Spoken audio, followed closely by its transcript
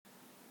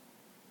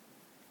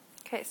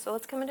Okay, so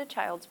let's come into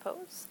child's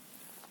pose.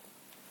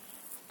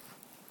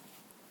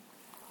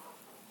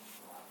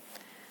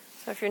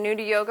 So if you're new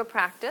to yoga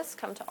practice,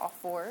 come to all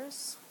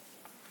fours.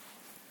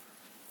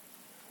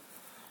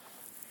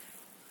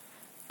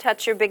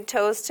 Touch your big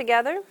toes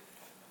together.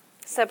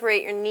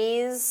 Separate your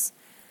knees.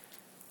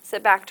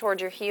 Sit back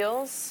toward your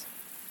heels.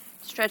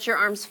 Stretch your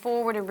arms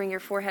forward and bring your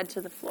forehead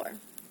to the floor.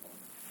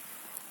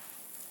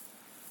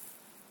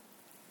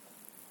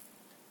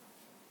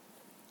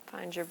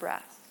 Find your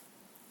breath.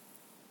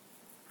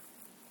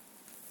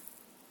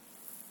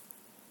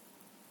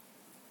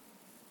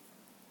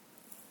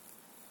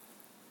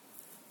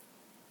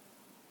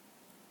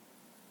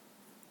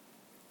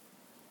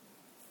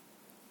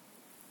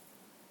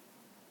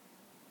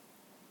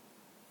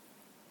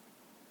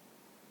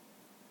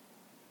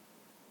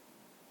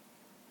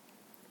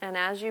 And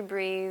as you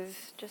breathe,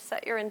 just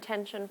set your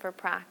intention for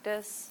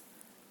practice.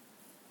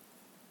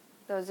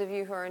 Those of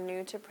you who are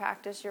new to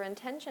practice, your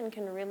intention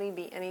can really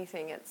be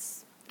anything.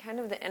 It's kind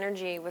of the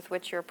energy with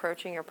which you're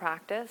approaching your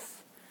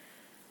practice.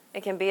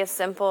 It can be as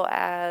simple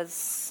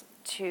as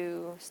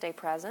to stay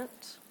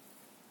present,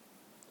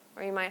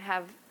 or you might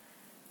have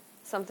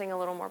something a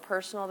little more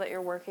personal that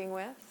you're working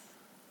with,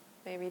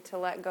 maybe to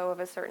let go of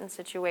a certain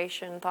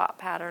situation, thought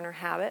pattern, or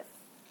habit.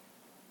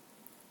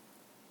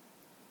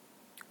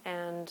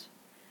 And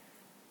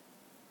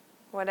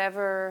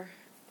whatever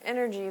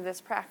energy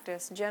this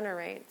practice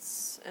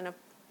generates in a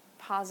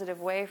positive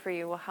way for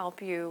you will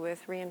help you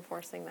with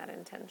reinforcing that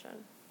intention.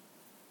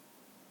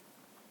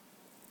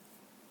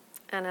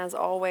 And as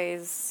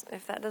always,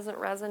 if that doesn't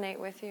resonate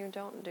with you,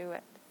 don't do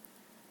it.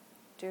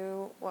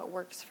 Do what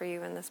works for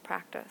you in this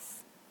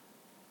practice.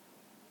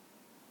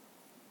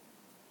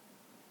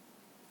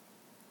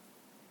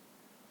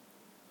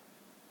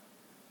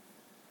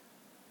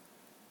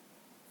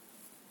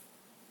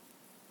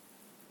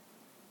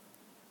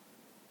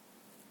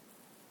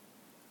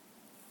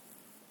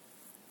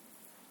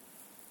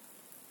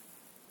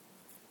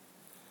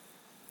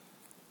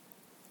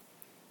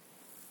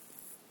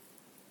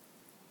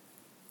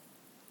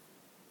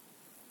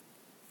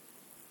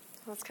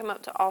 Let's come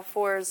up to all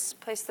fours.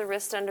 Place the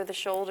wrist under the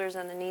shoulders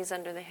and the knees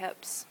under the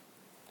hips.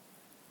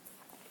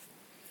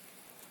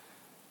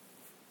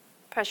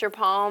 Press your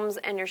palms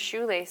and your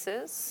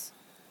shoelaces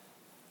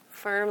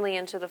firmly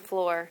into the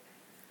floor.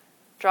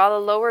 Draw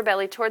the lower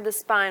belly toward the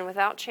spine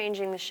without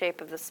changing the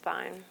shape of the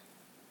spine.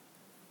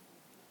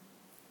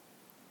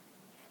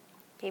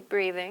 Keep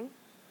breathing.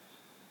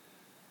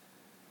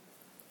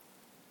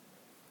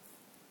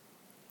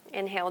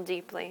 Inhale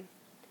deeply.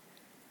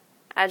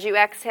 As you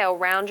exhale,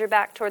 round your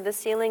back toward the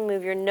ceiling,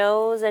 move your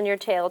nose and your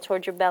tail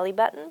toward your belly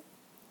button,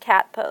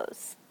 cat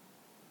pose.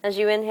 As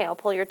you inhale,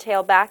 pull your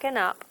tail back and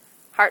up,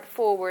 heart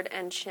forward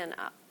and chin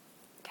up,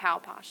 cow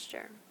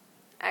posture.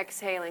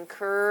 Exhaling,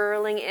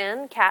 curling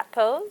in, cat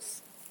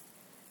pose.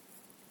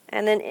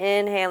 And then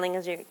inhaling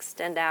as you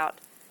extend out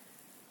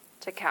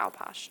to cow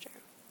posture.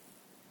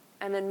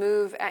 And then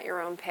move at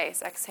your own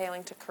pace,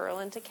 exhaling to curl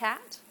into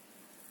cat.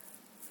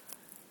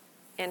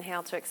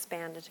 Inhale to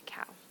expand into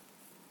cow.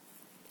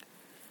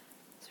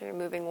 So you're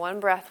moving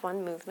one breath,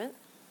 one movement.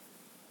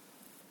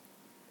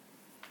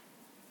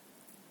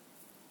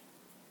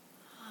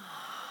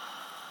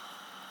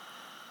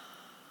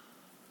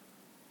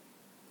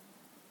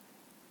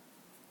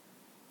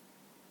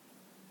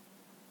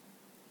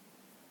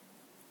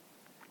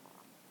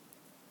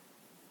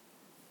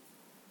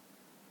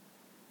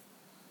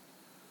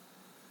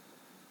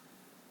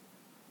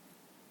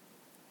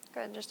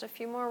 Good, just a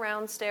few more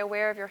rounds. Stay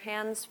aware of your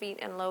hands, feet,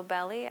 and low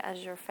belly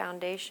as your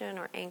foundation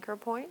or anchor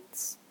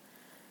points.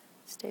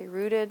 Stay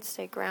rooted,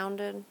 stay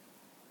grounded.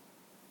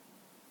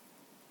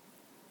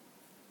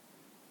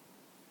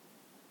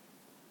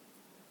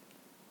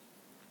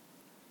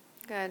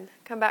 Good.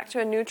 Come back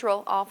to a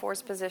neutral all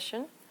fours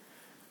position.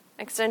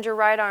 Extend your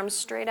right arm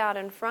straight out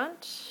in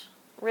front.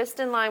 Wrist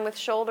in line with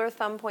shoulder,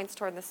 thumb points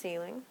toward the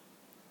ceiling.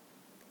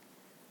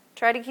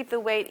 Try to keep the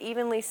weight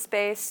evenly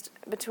spaced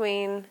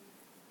between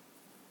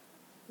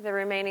the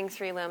remaining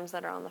three limbs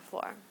that are on the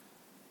floor.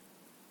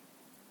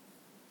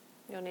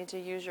 You'll need to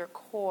use your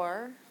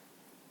core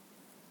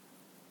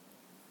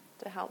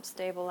to help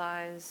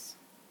stabilize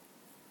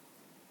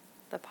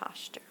the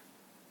posture.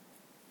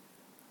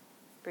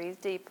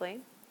 Breathe deeply.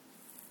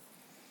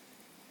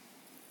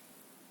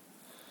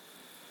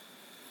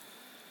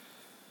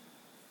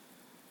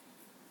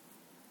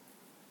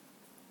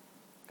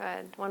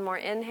 Good. One more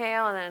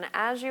inhale, and then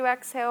as you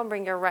exhale,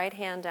 bring your right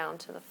hand down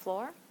to the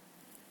floor.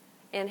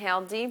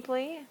 Inhale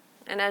deeply,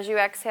 and as you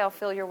exhale,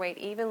 feel your weight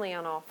evenly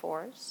on all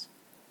fours.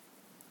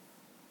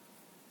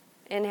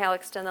 Inhale,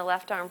 extend the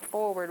left arm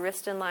forward,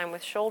 wrist in line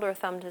with shoulder,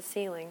 thumb to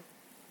ceiling.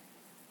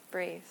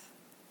 Breathe.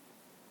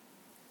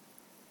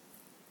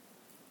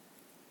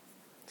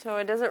 So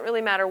it doesn't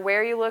really matter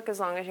where you look as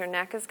long as your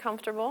neck is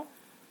comfortable.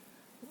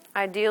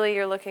 Ideally,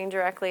 you're looking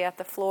directly at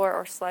the floor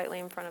or slightly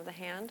in front of the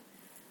hand.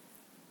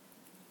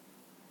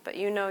 But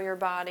you know your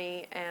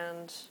body,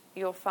 and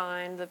you'll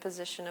find the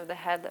position of the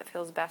head that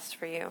feels best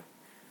for you.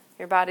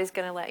 Your body's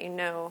going to let you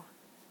know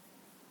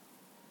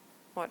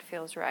what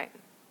feels right.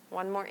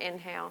 One more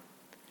inhale.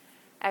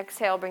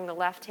 Exhale, bring the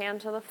left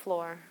hand to the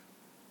floor.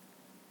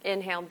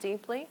 Inhale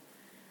deeply.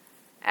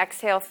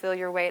 Exhale, feel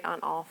your weight on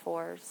all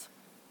fours.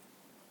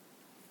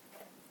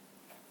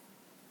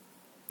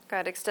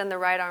 Good. Extend the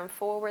right arm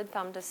forward,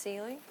 thumb to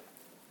ceiling.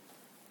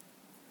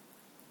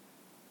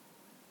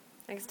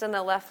 Extend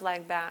the left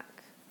leg back,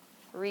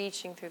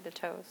 reaching through the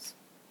toes.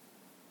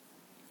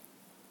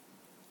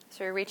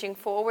 So you're reaching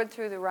forward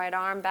through the right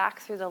arm, back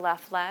through the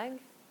left leg,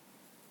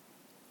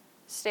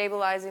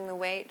 stabilizing the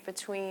weight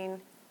between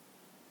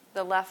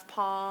the left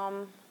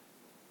palm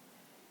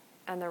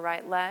and the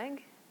right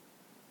leg.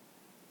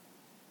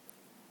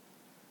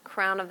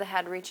 Crown of the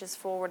head reaches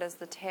forward as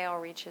the tail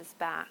reaches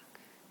back.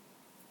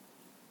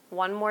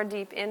 One more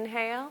deep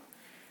inhale.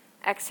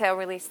 Exhale,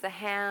 release the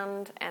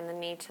hand and the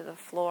knee to the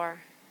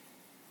floor.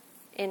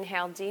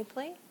 Inhale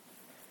deeply.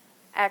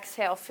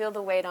 Exhale, feel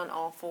the weight on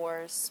all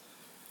fours.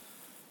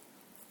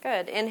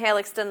 Good. Inhale,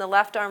 extend the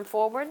left arm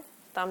forward,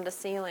 thumb to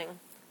ceiling.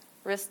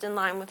 Wrist in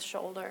line with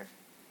shoulder.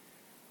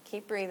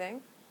 Keep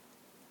breathing.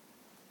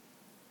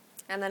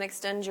 And then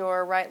extend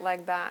your right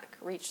leg back.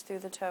 Reach through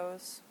the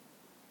toes.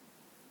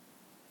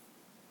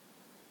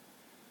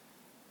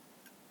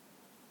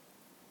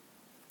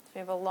 So we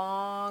have a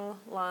long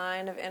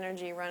line of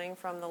energy running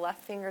from the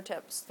left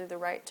fingertips through the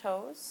right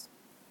toes.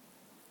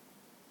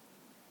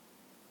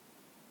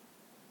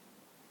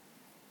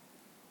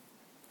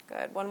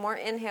 Good. One more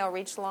inhale,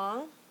 reach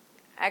long.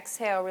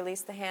 Exhale,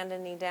 release the hand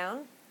and knee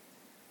down.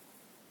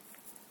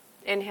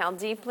 Inhale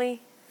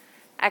deeply.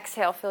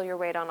 Exhale, feel your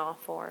weight on all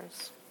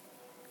fours.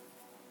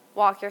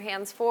 Walk your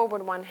hands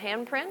forward, one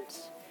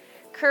handprint.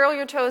 Curl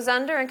your toes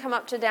under and come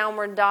up to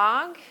downward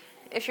dog.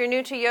 If you're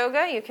new to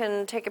yoga, you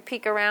can take a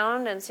peek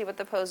around and see what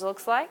the pose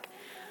looks like.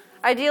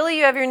 Ideally,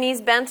 you have your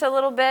knees bent a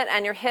little bit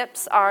and your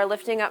hips are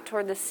lifting up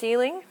toward the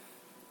ceiling,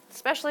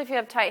 especially if you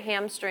have tight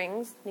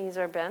hamstrings, knees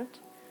are bent.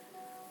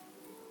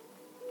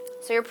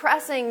 So you're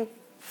pressing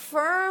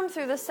firm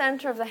through the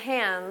center of the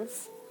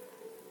hands,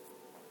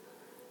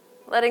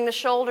 letting the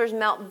shoulders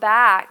melt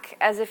back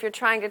as if you're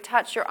trying to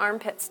touch your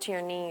armpits to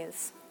your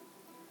knees.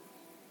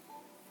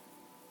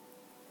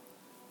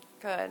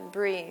 Good.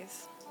 Breathe.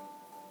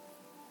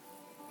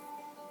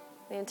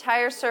 The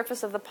entire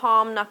surface of the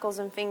palm, knuckles,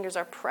 and fingers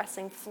are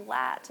pressing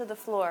flat to the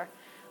floor.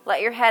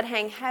 Let your head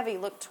hang heavy.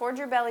 Look toward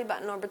your belly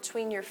button or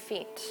between your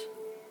feet.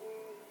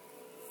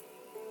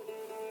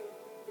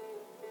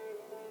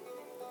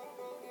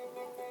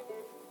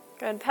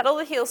 Good. Pedal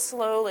the heel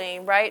slowly.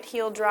 Right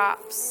heel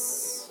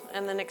drops,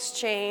 and then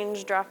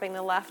exchange, dropping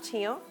the left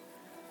heel.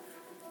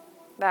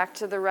 Back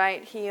to the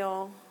right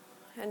heel,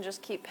 and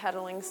just keep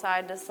pedaling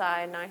side to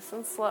side, nice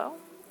and slow.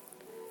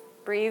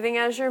 Breathing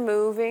as you're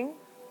moving.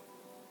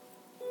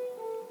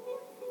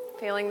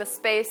 Feeling the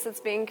space that's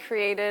being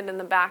created in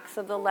the backs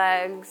of the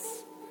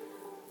legs,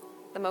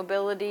 the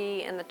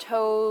mobility in the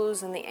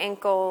toes and the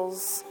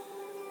ankles.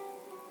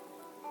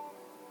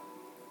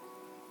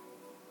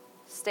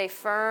 Stay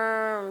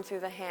firm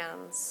through the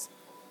hands.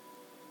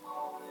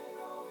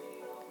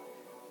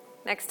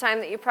 Next time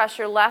that you press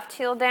your left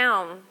heel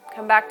down,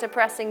 come back to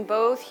pressing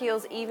both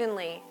heels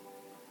evenly.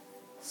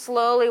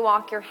 Slowly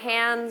walk your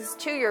hands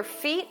to your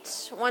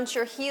feet. Once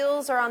your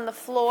heels are on the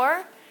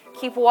floor,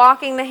 keep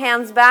walking the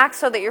hands back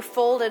so that you're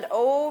folded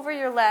over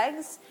your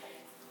legs.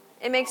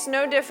 It makes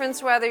no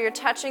difference whether you're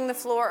touching the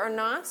floor or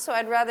not, so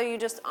I'd rather you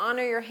just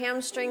honor your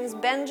hamstrings,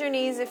 bend your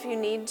knees if you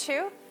need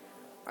to,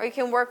 or you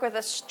can work with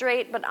a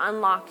straight but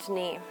unlocked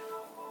knee.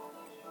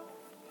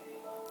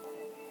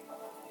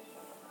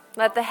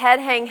 Let the head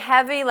hang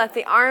heavy, let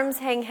the arms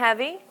hang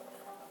heavy.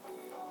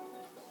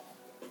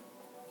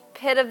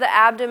 Pit of the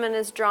abdomen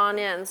is drawn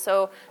in,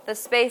 so the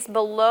space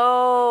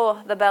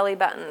below the belly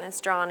button is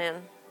drawn in.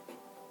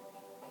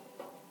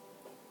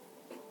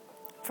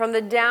 From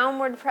the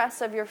downward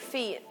press of your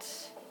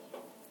feet,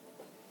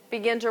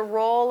 begin to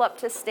roll up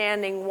to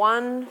standing,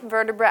 one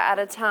vertebra at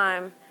a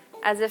time,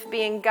 as if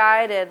being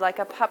guided like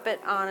a puppet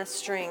on a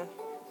string.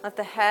 Let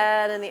the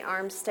head and the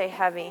arms stay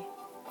heavy.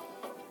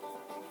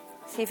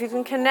 See if you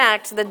can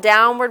connect the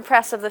downward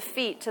press of the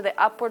feet to the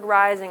upward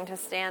rising to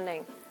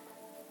standing.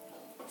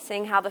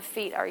 Seeing how the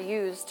feet are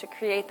used to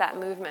create that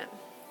movement.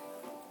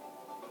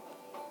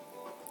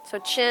 So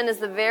chin is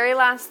the very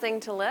last thing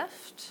to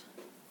lift.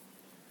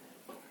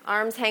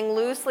 Arms hang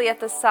loosely at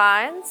the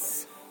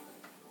sides.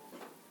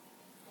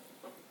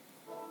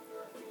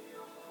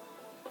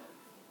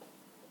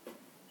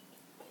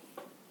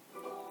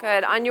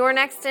 Good. On your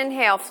next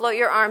inhale, float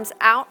your arms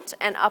out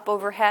and up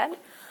overhead.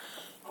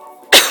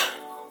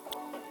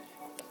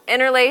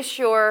 Interlace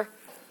your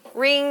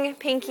ring,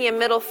 pinky, and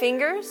middle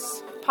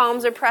fingers.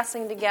 Palms are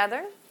pressing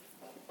together.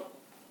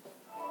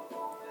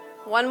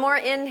 One more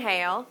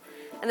inhale.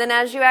 And then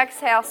as you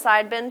exhale,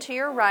 side bend to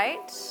your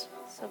right.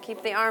 So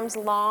keep the arms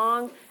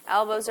long.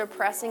 Elbows are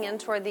pressing in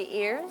toward the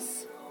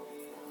ears.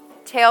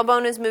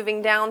 Tailbone is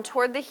moving down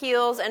toward the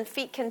heels, and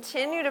feet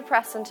continue to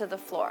press into the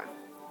floor.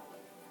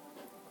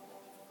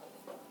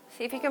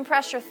 See if you can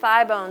press your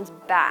thigh bones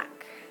back.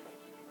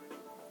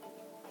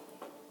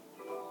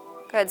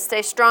 Good.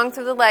 Stay strong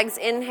through the legs.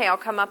 Inhale,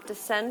 come up to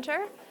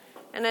center.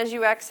 And as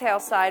you exhale,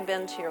 side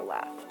bend to your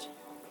left.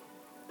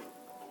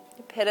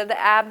 The pit of the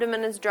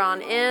abdomen is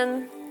drawn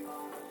in.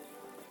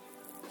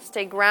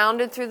 Stay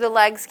grounded through the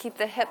legs. Keep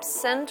the hips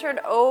centered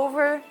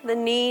over the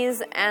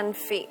knees and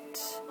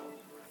feet.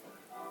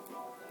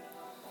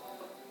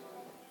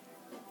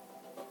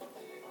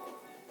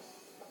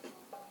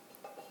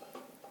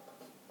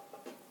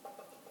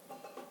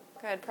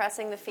 Good.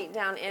 Pressing the feet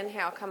down.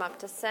 Inhale, come up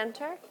to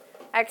center.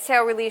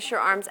 Exhale, release your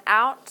arms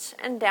out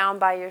and down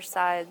by your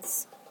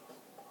sides.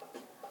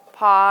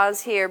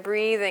 Pause here,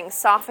 breathing.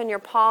 Soften your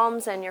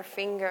palms and your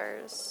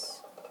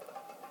fingers.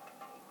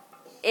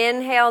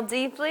 Inhale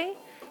deeply.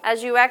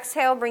 As you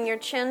exhale, bring your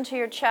chin to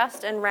your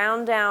chest and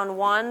round down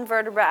one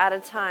vertebra at a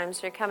time.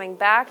 So you're coming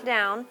back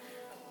down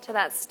to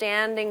that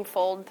standing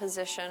fold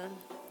position.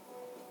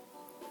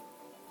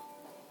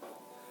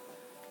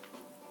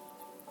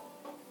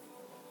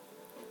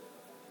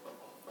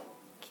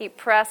 Keep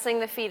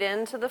pressing the feet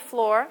into the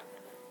floor,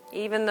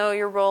 even though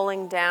you're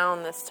rolling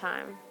down this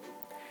time.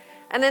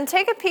 And then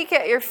take a peek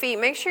at your feet.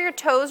 Make sure your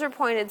toes are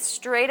pointed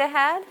straight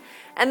ahead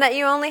and that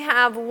you only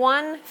have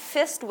one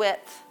fist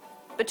width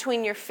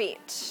between your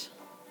feet.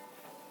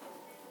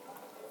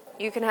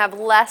 You can have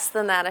less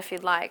than that if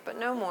you'd like, but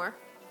no more.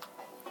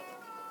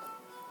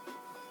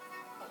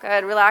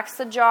 Good. Relax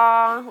the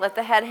jaw. Let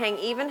the head hang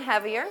even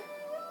heavier.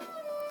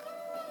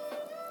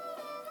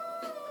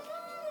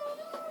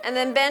 And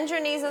then bend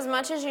your knees as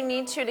much as you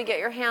need to get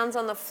your hands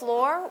on the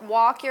floor.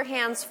 Walk your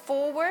hands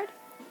forward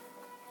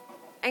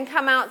and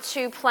come out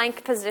to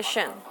plank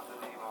position.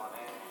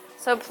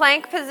 So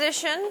plank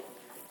position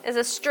is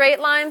a straight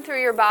line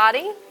through your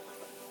body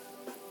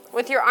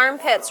with your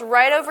armpits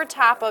right over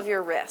top of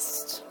your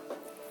wrist.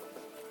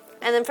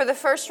 And then for the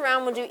first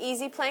round, we'll do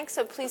easy plank.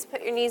 So please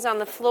put your knees on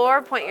the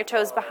floor, point your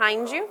toes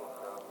behind you.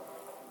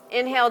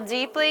 Inhale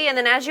deeply, and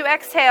then as you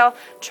exhale,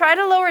 try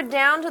to lower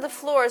down to the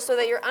floor so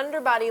that your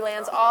underbody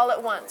lands all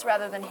at once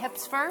rather than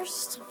hips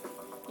first.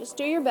 Just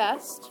do your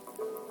best.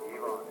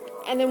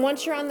 And then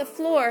once you're on the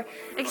floor,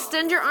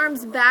 extend your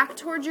arms back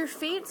towards your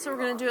feet. So we're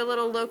going to do a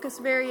little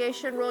locust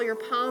variation. Roll your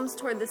palms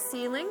toward the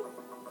ceiling.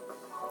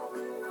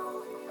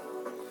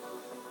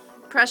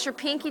 Press your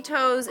pinky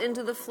toes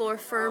into the floor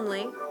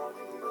firmly.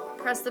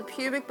 Press the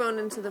pubic bone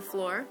into the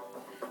floor.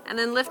 And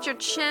then lift your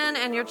chin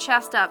and your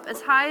chest up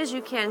as high as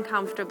you can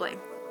comfortably.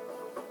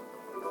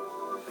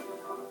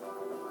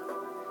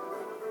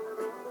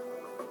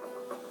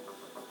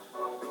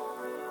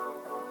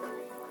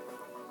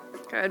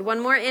 Good.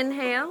 One more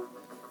inhale.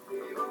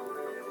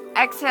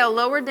 Exhale,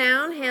 lower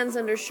down, hands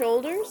under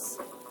shoulders.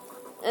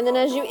 And then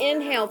as you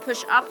inhale,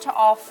 push up to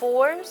all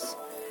fours.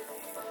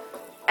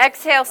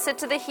 Exhale, sit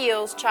to the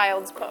heels,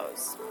 child's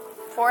pose.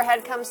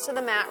 Forehead comes to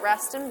the mat,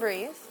 rest and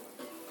breathe.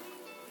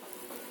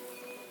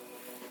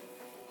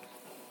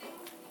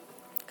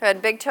 Good.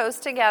 Big toes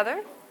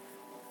together.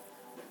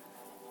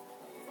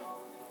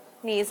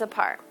 Knees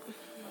apart.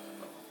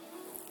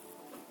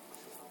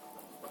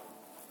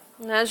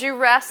 And as you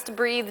rest,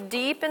 breathe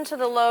deep into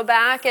the low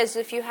back as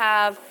if you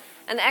have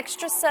an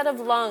extra set of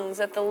lungs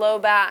at the low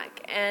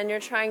back and you're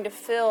trying to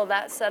fill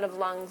that set of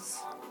lungs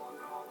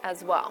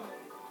as well.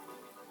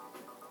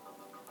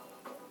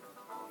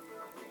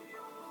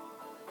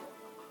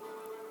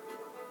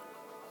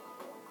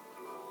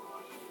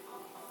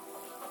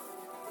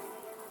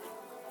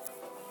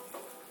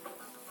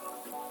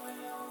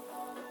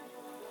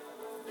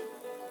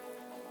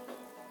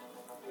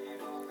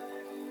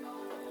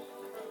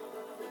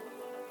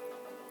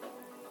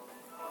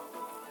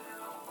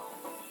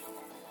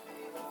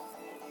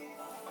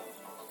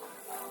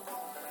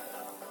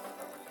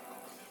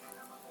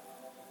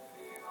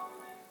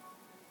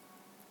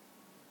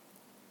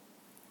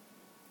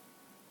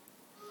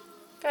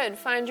 Good.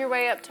 Find your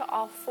way up to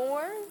all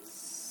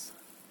fours.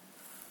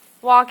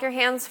 Walk your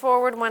hands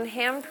forward, one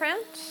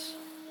handprint.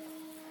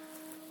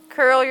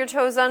 Curl your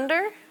toes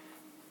under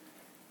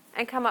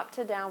and come up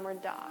to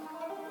downward dog.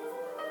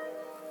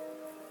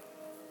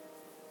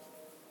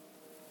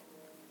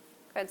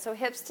 Good. So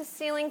hips to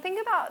ceiling. Think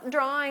about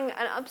drawing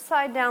an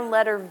upside down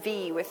letter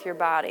V with your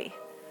body.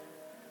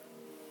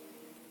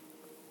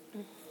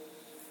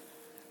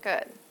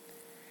 Good.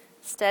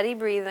 Steady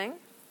breathing.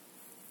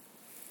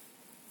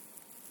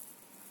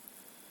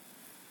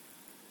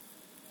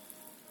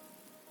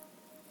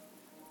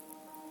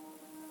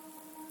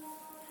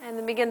 And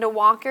then begin to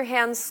walk your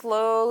hands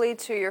slowly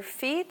to your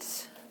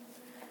feet.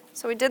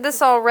 So we did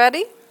this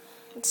already.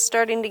 It's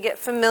starting to get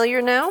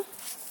familiar now.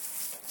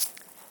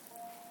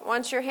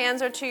 Once your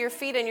hands are to your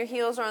feet and your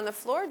heels are on the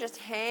floor, just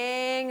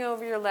hang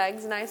over your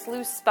legs, nice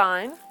loose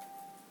spine.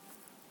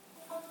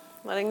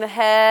 Letting the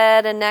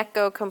head and neck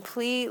go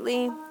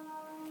completely.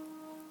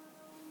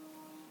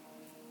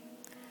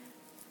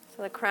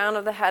 So the crown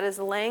of the head is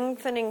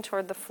lengthening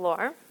toward the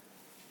floor.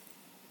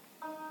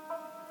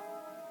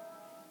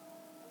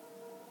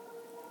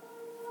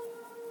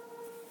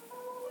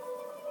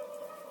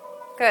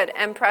 Good.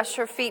 And press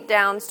your feet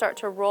down. Start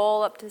to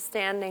roll up to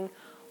standing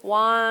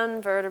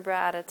one vertebra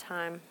at a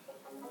time.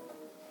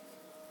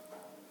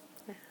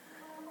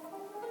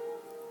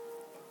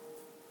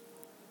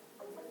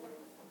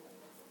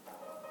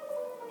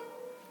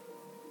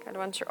 Good.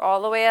 Once you're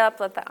all the way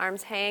up, let the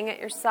arms hang at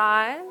your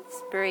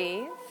sides.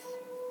 Breathe.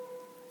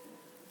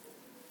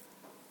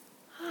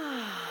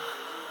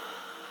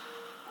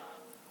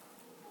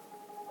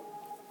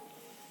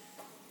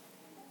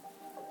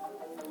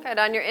 Good.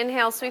 On your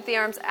inhale, sweep the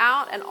arms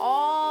out and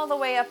all the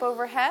way up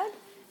overhead.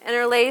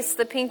 Interlace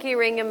the pinky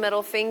ring and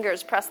middle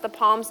fingers. Press the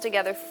palms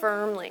together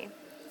firmly.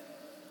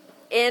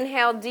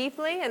 Inhale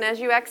deeply, and as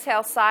you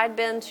exhale, side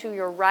bend to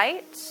your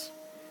right.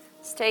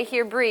 Stay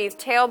here, breathe.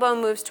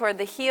 Tailbone moves toward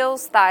the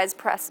heels, thighs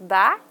press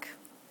back.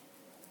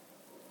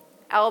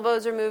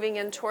 Elbows are moving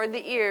in toward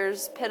the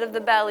ears, pit of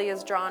the belly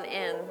is drawn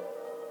in.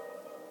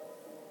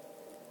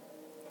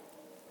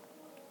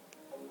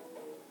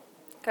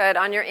 Good.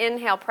 On your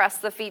inhale, press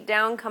the feet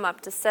down, come up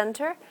to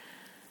center.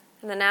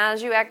 And then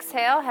as you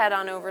exhale, head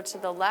on over to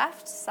the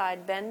left,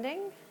 side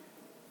bending.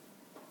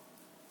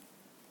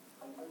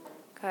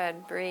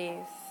 Good. Breathe.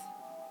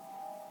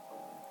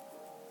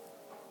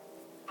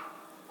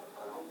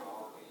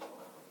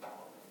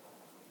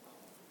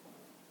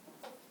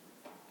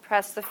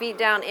 Press the feet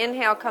down.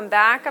 Inhale, come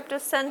back up to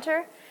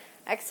center.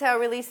 Exhale,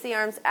 release the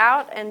arms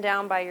out and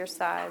down by your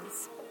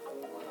sides.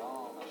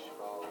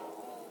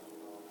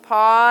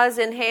 Pause,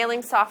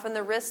 inhaling, soften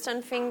the wrist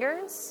and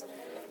fingers.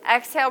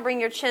 Exhale,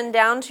 bring your chin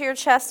down to your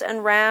chest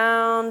and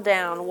round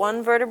down,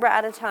 one vertebra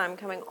at a time,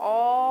 coming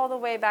all the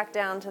way back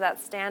down to that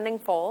standing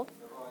fold.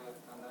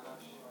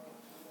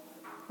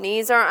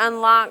 Knees are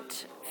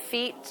unlocked,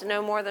 feet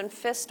no more than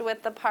fist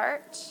width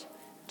apart,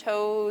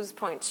 toes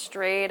point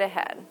straight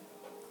ahead.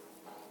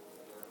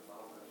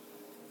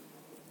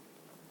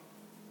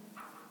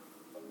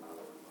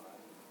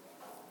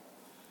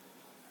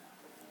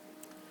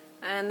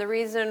 And the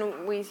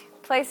reason we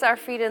place our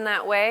feet in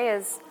that way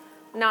is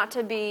not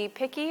to be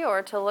picky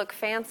or to look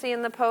fancy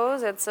in the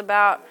pose. It's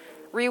about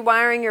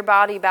rewiring your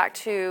body back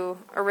to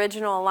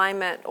original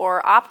alignment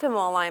or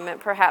optimal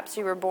alignment. Perhaps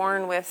you were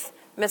born with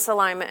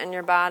misalignment in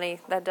your body.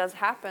 That does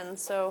happen.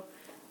 So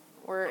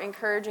we're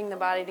encouraging the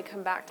body to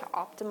come back to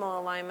optimal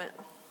alignment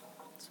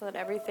so that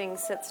everything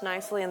sits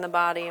nicely in the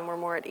body and we're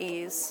more at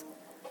ease.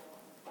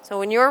 So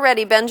when you're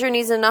ready, bend your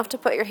knees enough to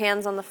put your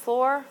hands on the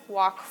floor.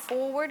 Walk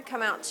forward,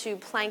 come out to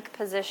plank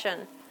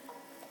position.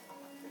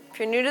 If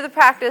you're new to the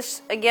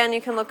practice, again,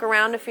 you can look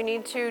around if you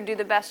need to, do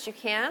the best you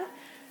can.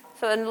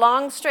 So a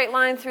long straight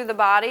line through the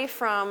body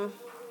from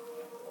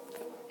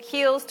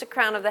heels to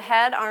crown of the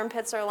head.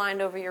 Armpits are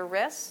aligned over your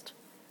wrist.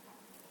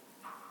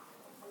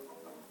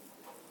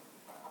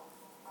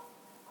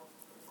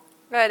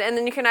 Good, and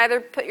then you can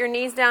either put your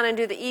knees down and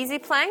do the easy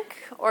plank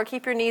or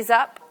keep your knees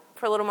up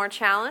for a little more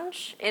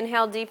challenge.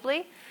 Inhale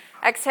deeply.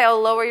 Exhale,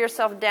 lower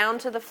yourself down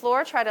to the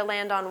floor. Try to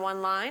land on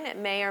one line. It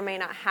may or may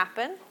not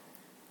happen.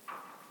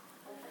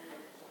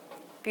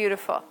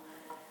 Beautiful.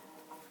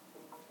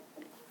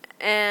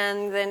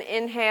 And then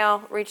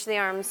inhale, reach the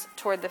arms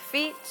toward the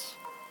feet.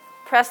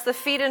 Press the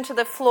feet into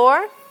the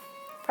floor.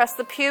 Press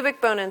the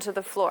pubic bone into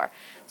the floor.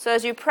 So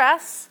as you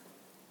press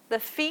the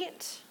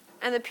feet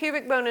and the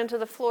pubic bone into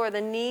the floor, the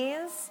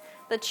knees,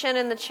 the chin,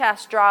 and the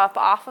chest draw up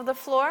off of the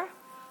floor.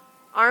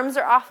 Arms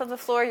are off of the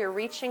floor. You're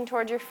reaching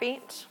toward your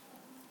feet.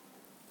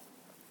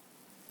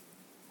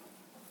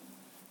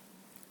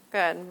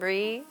 Good.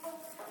 Breathe.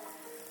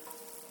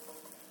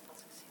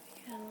 See if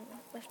you can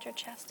lift your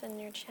chest and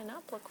your chin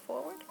up. Look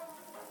forward.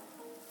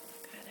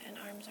 Good. And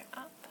arms are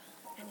up,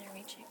 and you're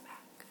reaching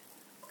back.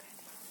 Good.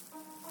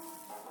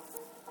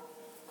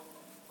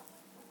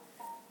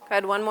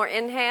 Good. One more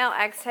inhale.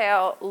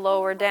 Exhale.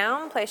 Lower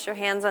down. Place your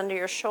hands under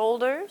your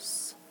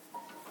shoulders.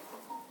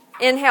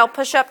 Inhale,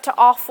 push up to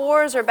all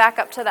fours or back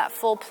up to that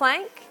full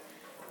plank.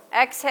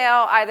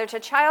 Exhale, either to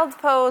child's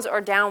pose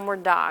or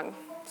downward dog.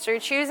 So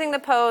you're choosing the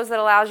pose that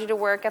allows you to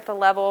work at the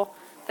level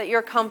that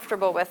you're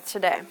comfortable with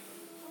today.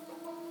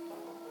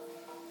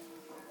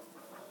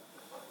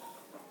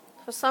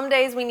 So some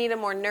days we need a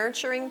more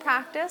nurturing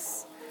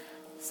practice.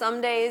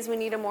 Some days we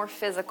need a more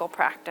physical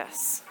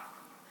practice.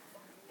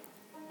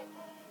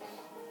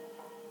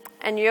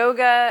 And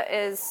yoga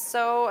is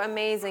so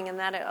amazing in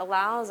that it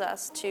allows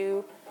us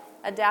to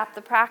adapt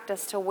the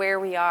practice to where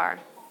we are.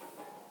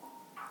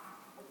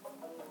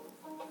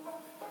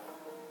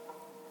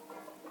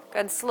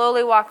 Good.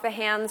 Slowly walk the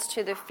hands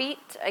to the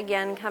feet,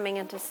 again coming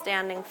into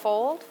standing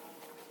fold.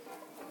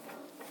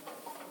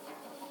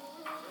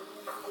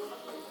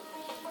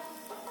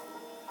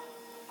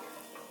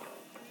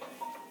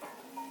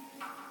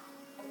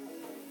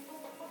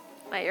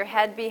 Let your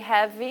head be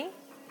heavy.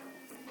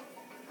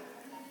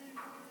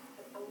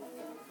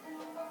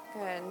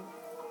 Good.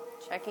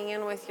 Checking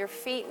in with your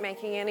feet,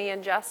 making any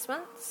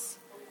adjustments.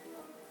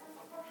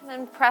 And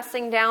then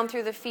pressing down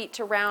through the feet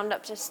to round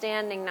up to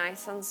standing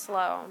nice and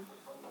slow.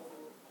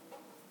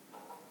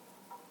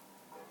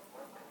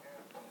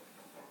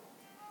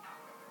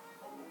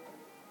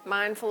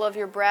 Mindful of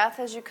your breath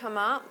as you come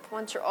up.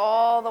 Once you're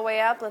all the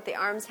way up, let the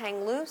arms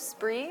hang loose.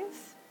 Breathe.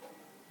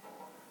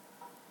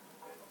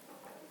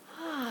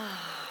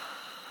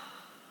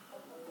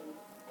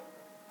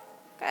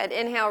 Good.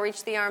 Inhale,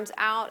 reach the arms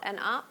out and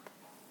up.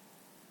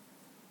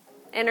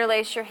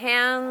 Interlace your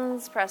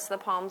hands, press the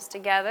palms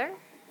together.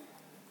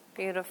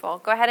 Beautiful.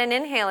 Go ahead and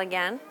inhale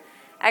again.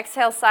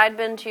 Exhale, side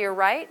bend to your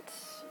right.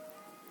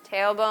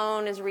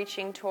 Tailbone is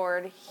reaching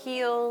toward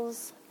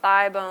heels.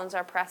 Thigh bones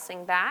are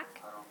pressing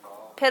back.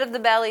 Pit of the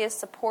belly is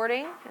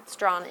supporting. It's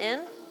drawn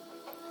in.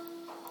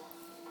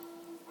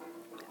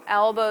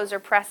 Elbows are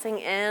pressing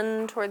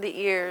in toward the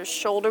ears.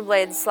 Shoulder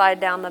blades slide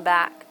down the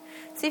back.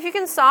 See if you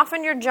can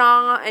soften your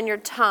jaw and your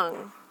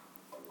tongue.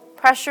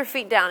 Press your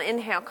feet down.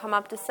 Inhale, come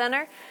up to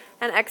center.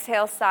 And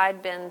exhale,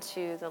 side bend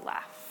to the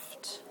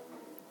left.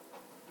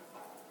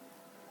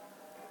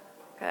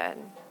 Good.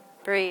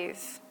 Breathe.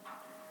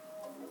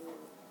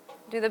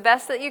 Do the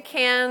best that you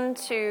can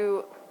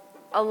to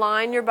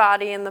align your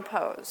body in the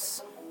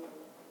pose.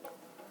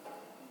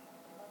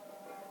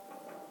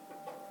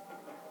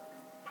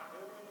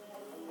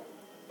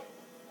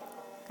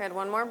 Good.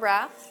 One more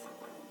breath.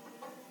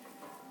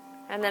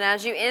 And then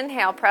as you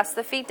inhale, press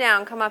the feet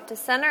down, come up to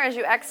center. As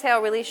you exhale,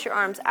 release your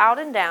arms out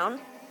and down.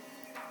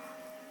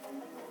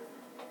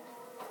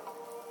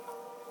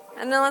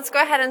 And then let's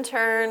go ahead and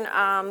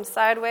turn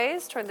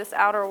sideways toward this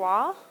outer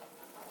wall.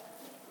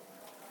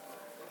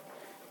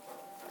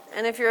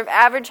 And if you're of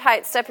average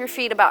height, step your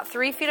feet about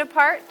 3 feet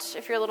apart.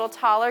 If you're a little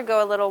taller,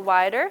 go a little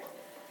wider.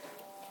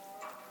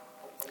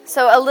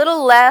 So a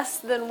little less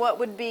than what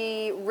would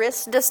be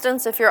wrist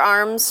distance if your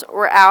arms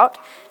were out.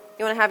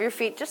 You want to have your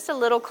feet just a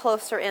little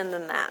closer in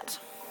than that.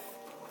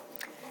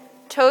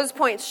 Toes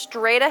point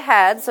straight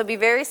ahead, so be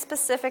very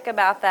specific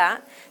about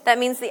that. That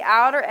means the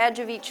outer edge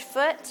of each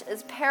foot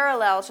is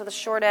parallel to the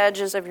short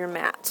edges of your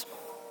mat.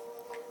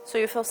 So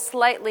you feel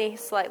slightly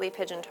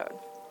pigeon-toed.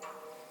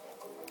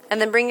 And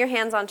then bring your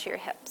hands onto your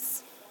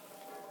hips.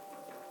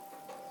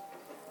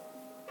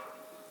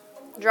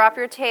 Drop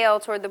your tail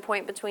toward the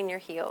point between your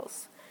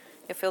heels.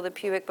 You'll feel the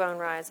pubic bone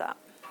rise up.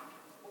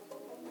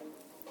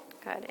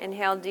 Good.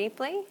 Inhale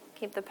deeply.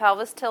 Keep the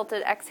pelvis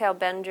tilted. Exhale,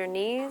 bend your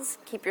knees.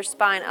 Keep your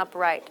spine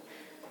upright.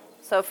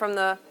 So from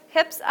the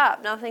hips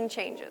up, nothing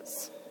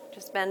changes.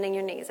 Just bending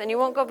your knees. And you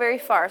won't go very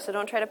far, so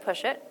don't try to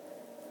push it.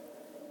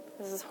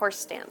 This is horse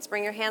stance.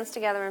 Bring your hands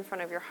together in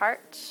front of your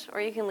heart,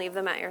 or you can leave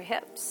them at your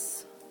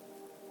hips.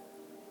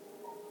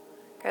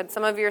 Good.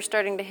 Some of you are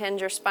starting to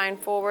hinge your spine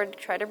forward.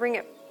 Try to bring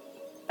it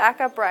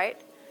back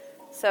upright.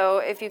 So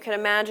if you can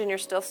imagine, you're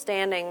still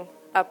standing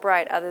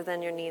upright other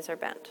than your knees are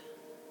bent.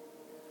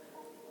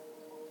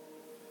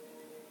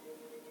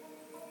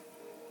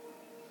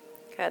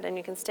 Good. And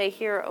you can stay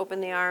here or open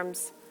the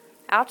arms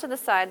out to the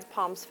sides,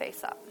 palms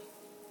face up.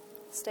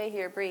 Stay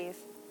here. Breathe.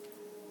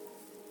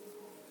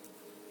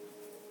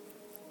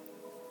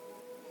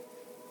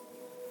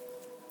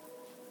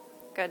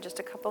 Good. Just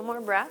a couple more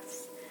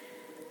breaths.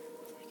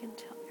 You can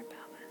tilt your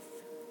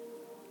pelvis.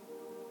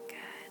 Good.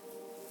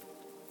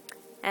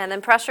 And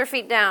then press your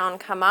feet down.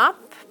 Come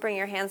up. Bring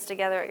your hands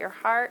together at your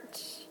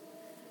heart.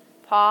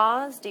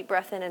 Pause. Deep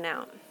breath in and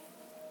out.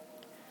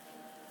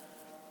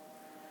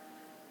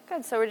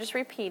 Good. So we're just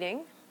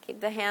repeating. Keep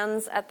the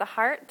hands at the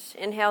heart.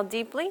 Inhale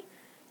deeply.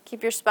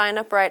 Keep your spine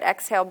upright.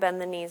 Exhale, bend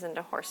the knees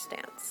into horse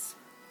stance.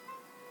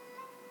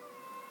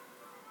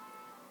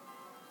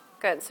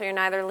 Good. So you're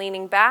neither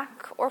leaning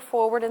back or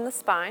forward in the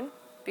spine.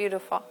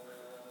 Beautiful.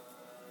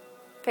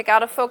 Pick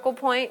out a focal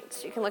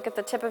point. You can look at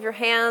the tip of your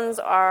hands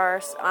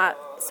or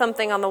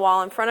something on the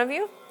wall in front of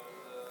you.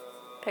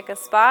 Pick a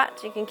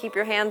spot. You can keep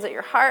your hands at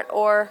your heart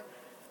or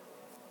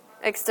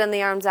extend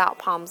the arms out,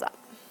 palms up.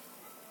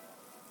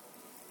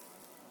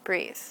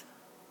 Breathe.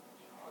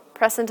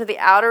 Press into the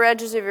outer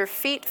edges of your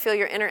feet. Feel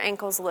your inner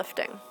ankles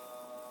lifting.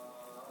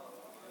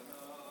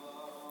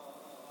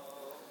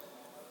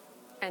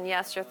 And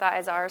yes, your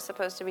thighs are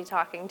supposed to be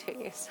talking to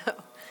you, so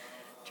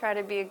try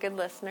to be a good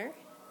listener.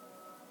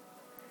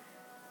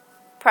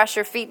 Press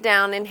your feet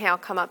down. Inhale,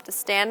 come up to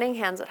standing,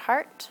 hands at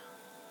heart.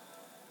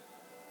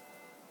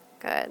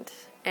 Good.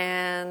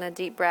 And a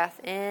deep breath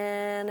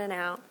in and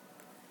out.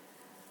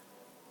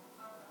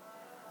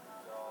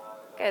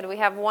 Good. We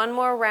have one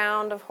more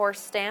round of horse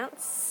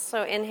stance.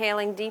 So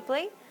inhaling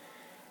deeply.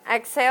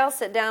 Exhale,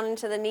 sit down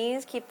into the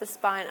knees. Keep the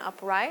spine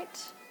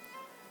upright.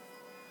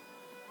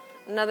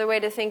 Another way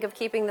to think of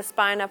keeping the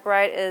spine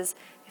upright is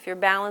if you're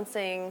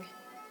balancing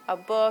a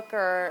book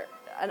or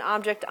an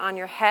object on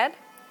your head.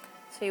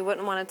 So you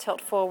wouldn't want to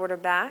tilt forward or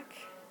back.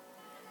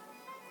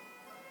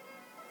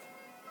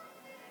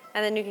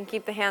 And then you can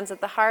keep the hands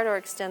at the heart or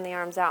extend the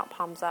arms out,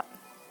 palms up.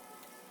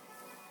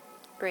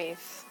 Breathe.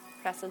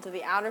 Press into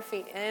the outer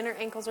feet. Inner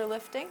ankles are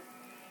lifting.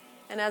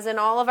 And as in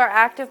all of our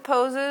active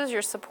poses,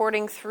 you're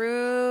supporting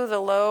through the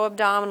low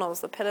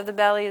abdominals. The pit of the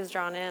belly is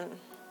drawn in.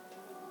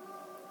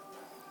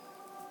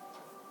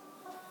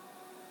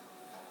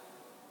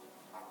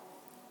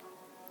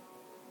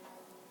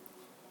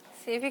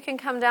 See if you can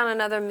come down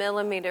another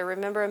millimeter.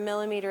 Remember, a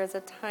millimeter is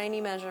a tiny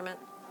measurement.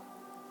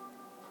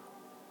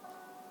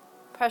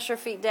 Press your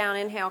feet down.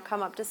 Inhale,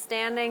 come up to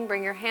standing.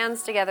 Bring your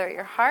hands together at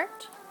your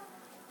heart.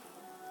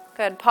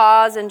 Good.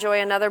 Pause. Enjoy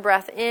another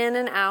breath in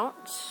and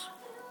out.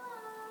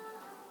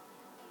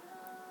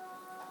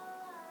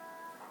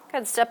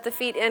 Good. Step the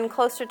feet in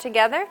closer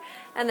together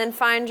and then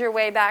find your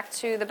way back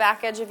to the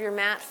back edge of your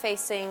mat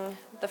facing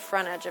the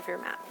front edge of your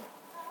mat.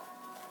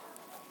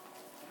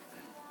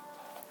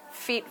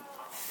 feet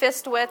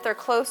fist width or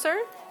closer.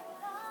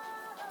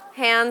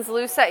 Hands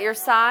loose at your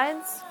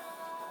sides.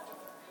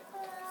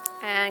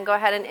 And go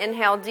ahead and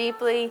inhale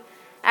deeply.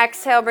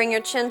 Exhale, bring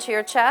your chin to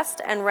your chest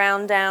and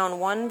round down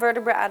one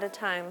vertebra at a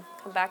time.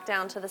 Come back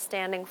down to the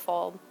standing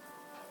fold.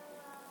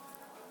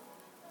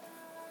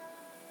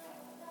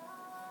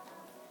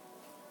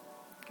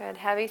 Good.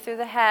 Heavy through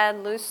the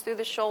head, loose through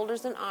the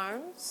shoulders and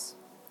arms.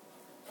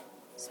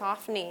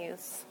 Soft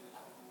knees.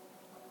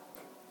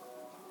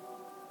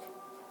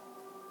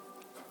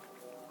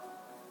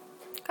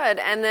 Good.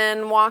 And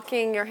then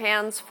walking your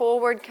hands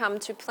forward, come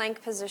to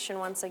plank position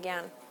once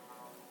again.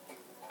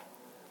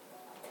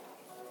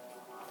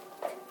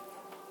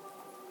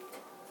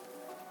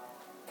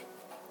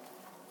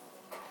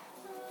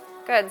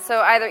 Good.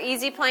 So either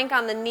easy plank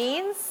on the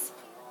knees,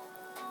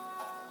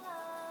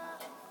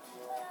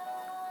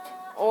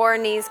 or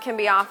knees can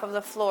be off of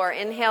the floor.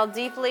 Inhale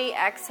deeply.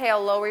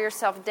 Exhale, lower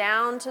yourself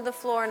down to the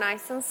floor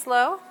nice and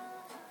slow.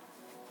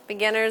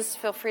 Beginners,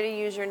 feel free to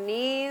use your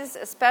knees,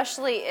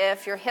 especially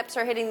if your hips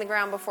are hitting the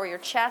ground before your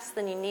chest,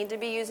 then you need to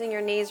be using your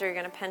knees or you're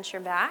going to pinch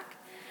your back.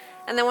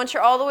 And then once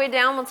you're all the way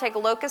down, we'll take a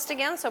locust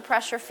again. So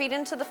press your feet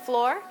into the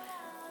floor,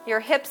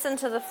 your hips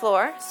into the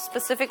floor,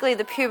 specifically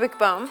the pubic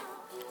bone.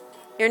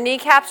 Your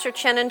kneecaps, your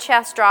chin and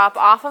chest drop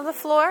off of the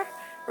floor.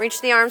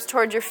 Reach the arms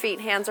toward your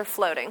feet. Hands are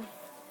floating.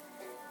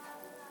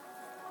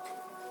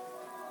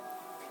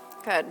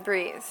 Good.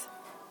 Breathe.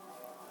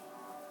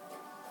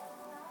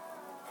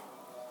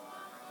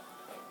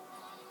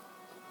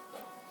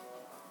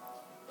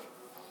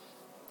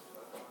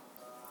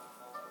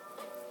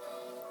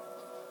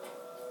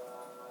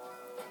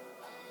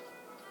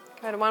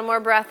 Good. One more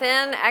breath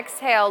in.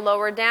 Exhale,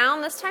 lower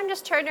down. This time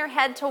just turn your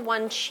head to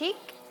one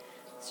cheek.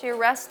 So you're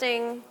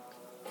resting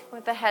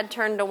with the head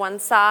turned to one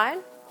side.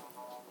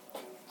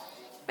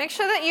 Make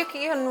sure that you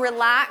can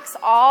relax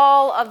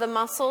all of the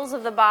muscles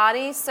of the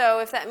body. So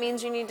if that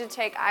means you need to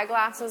take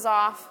eyeglasses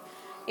off,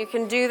 you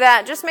can do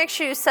that. Just make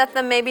sure you set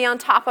them maybe on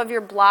top of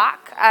your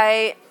block.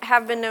 I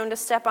have been known to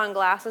step on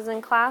glasses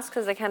in class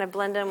because they kind of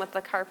blend in with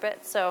the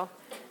carpet. So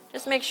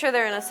just make sure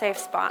they're in a safe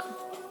spot.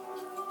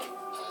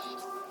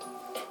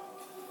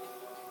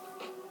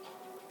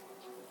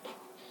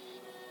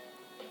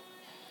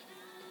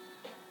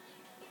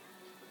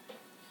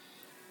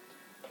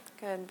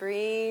 Good.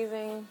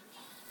 Breathing.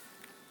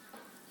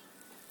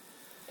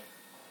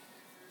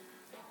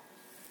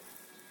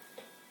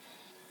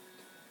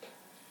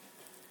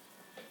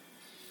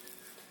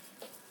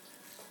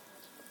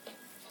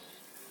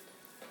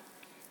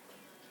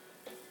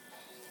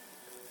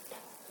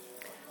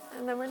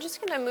 And then we're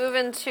just going to move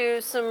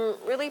into some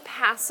really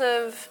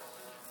passive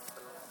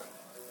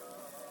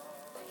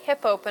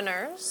hip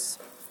openers.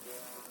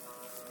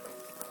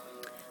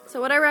 So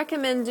what I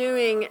recommend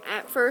doing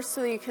at first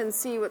so you can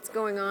see what's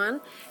going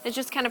on is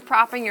just kind of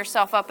propping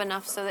yourself up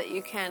enough so that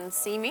you can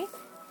see me.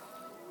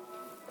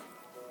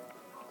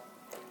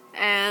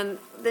 And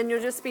then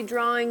you'll just be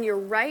drawing your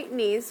right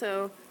knee.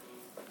 So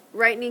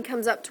right knee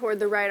comes up toward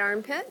the right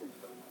armpit.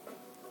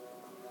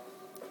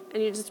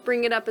 And you just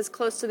bring it up as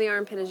close to the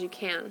armpit as you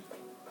can.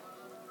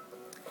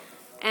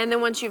 And then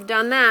once you've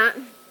done that,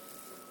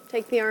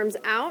 take the arms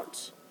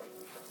out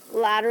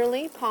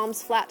laterally,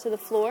 palms flat to the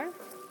floor.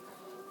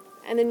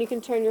 And then you can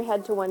turn your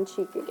head to one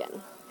cheek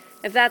again.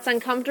 If that's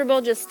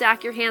uncomfortable, just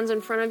stack your hands in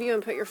front of you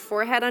and put your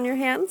forehead on your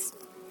hands.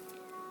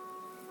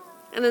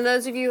 And then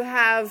those of you who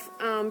have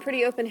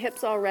pretty open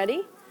hips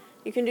already,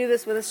 you can do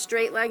this with a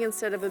straight leg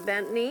instead of a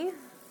bent knee.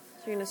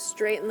 So you're going to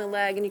straighten the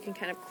leg and you can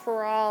kind of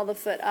crawl the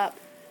foot up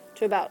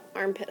to about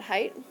armpit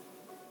height.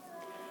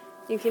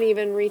 You can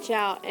even reach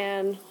out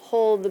and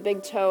hold the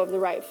big toe of the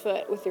right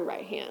foot with your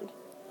right hand.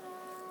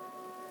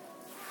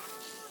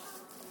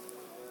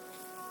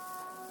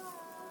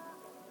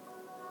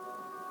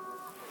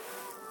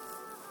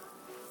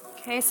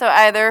 Okay, so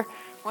either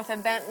with a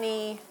bent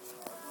knee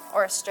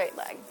or a straight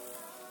leg.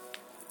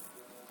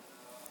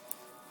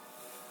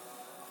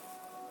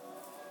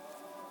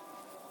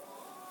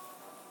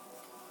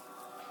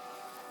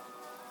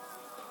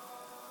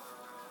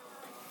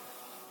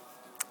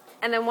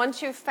 And then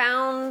once you've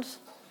found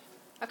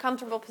a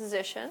comfortable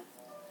position,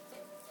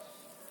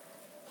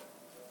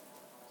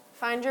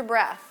 find your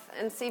breath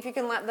and see if you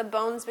can let the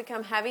bones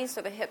become heavy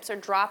so the hips are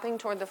dropping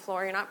toward the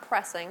floor. You're not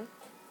pressing.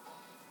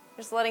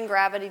 Just letting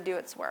gravity do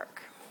its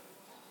work.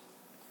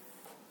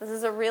 This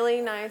is a really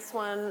nice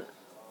one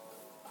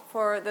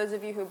for those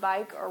of you who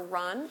bike or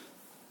run.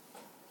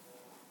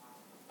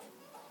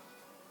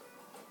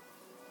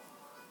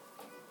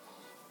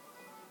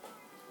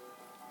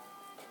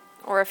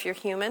 Or if you're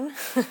human.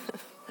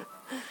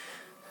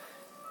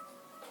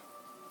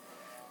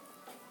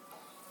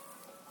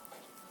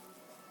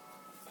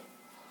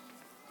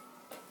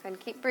 And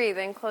keep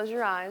breathing. Close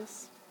your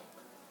eyes.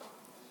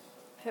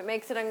 If it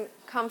makes it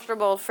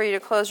uncomfortable for you to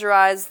close your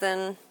eyes,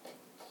 then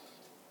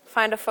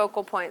find a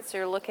focal point. So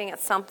you're looking at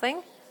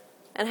something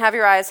and have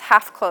your eyes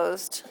half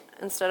closed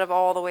instead of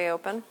all the way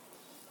open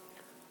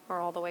or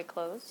all the way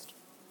closed.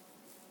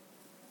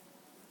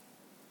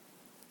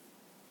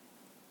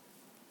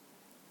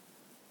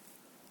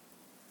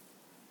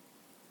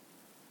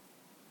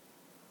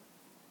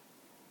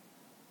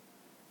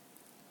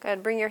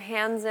 Good. Bring your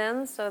hands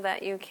in so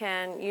that you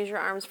can use your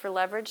arms for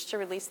leverage to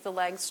release the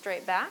legs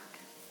straight back.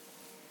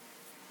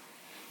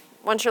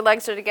 Once your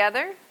legs are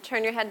together,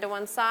 turn your head to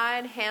one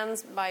side,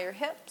 hands by your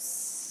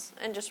hips,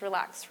 and just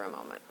relax for a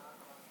moment.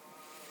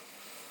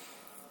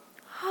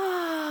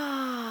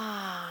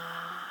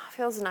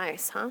 Feels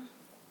nice, huh?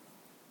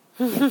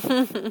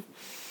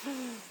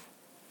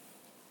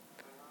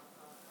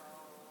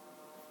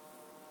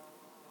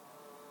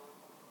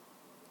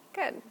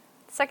 Good.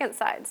 Second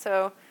side.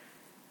 So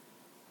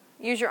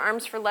use your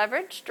arms for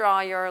leverage. Draw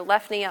your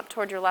left knee up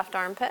toward your left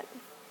armpit.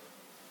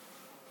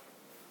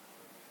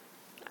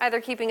 Either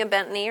keeping a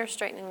bent knee or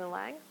straightening the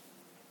leg.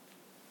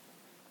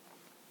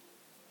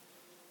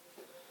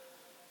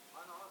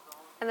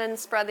 And then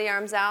spread the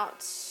arms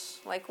out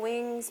like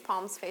wings,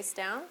 palms face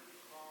down.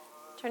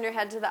 Turn your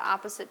head to the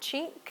opposite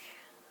cheek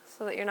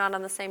so that you're not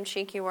on the same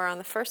cheek you were on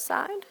the first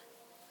side.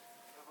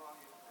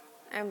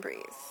 And breathe.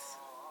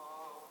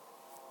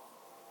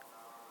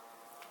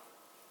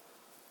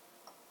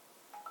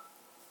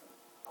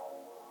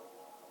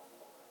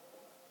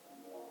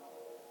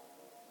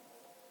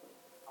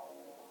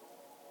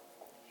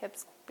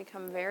 Hips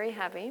become very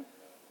heavy.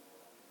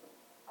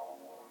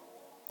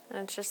 And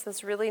it's just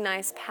this really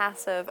nice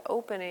passive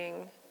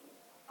opening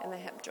in the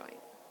hip joint.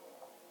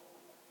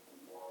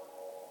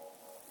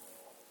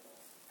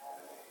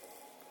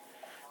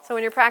 So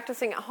when you're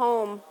practicing at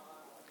home,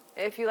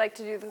 if you like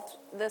to do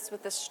this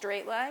with the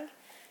straight leg,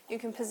 you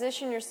can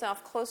position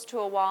yourself close to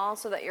a wall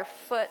so that your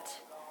foot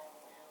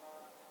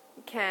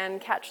can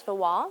catch the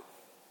wall.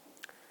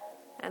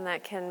 And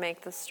that can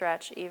make the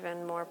stretch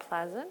even more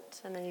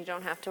pleasant. And then you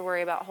don't have to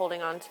worry about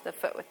holding on to the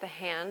foot with the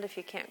hand if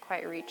you can't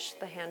quite reach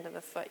the hand of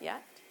the foot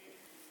yet.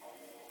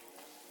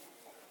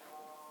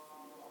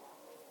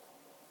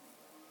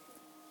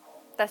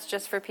 That's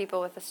just for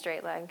people with a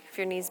straight leg. If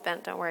your knee's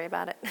bent, don't worry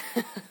about it.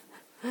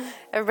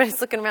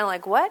 Everybody's looking around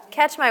like, what?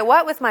 Catch my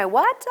what with my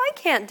what? I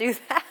can't do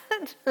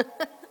that.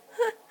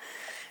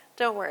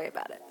 Don't worry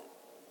about it.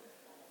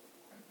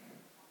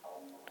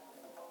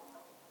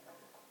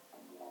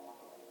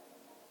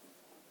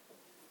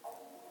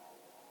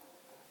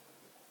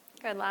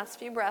 Good, last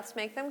few breaths,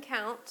 make them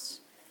count.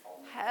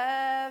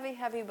 Heavy,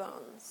 heavy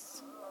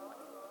bones.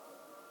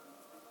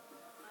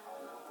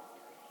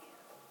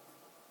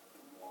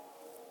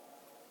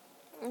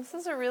 This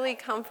is a really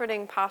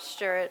comforting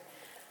posture. It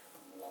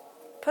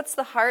puts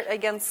the heart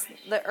against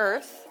the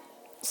earth,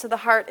 so the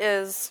heart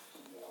is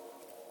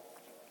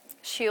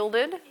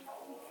shielded,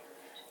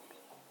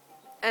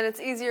 and it's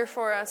easier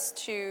for us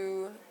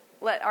to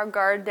let our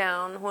guard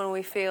down when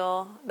we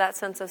feel that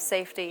sense of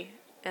safety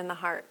in the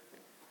heart.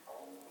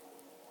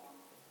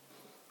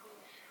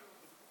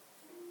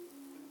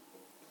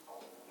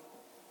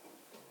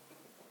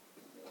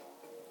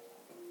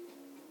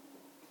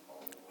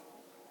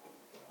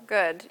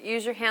 Good.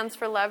 Use your hands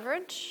for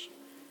leverage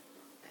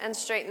and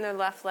straighten the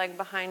left leg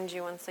behind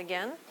you once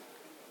again.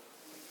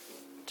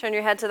 Turn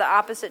your head to the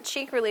opposite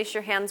cheek. Release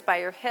your hands by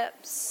your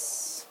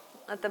hips.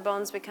 Let the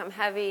bones become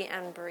heavy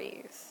and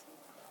breathe.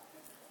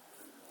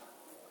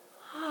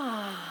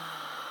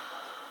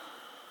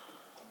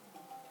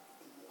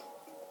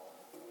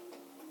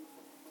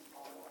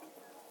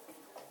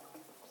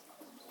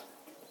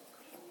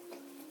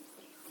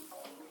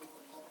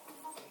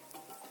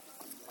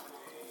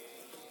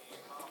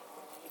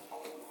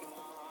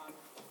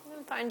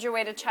 Find your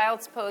way to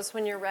child's pose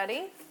when you're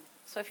ready.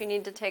 So if you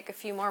need to take a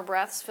few more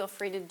breaths, feel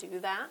free to do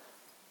that.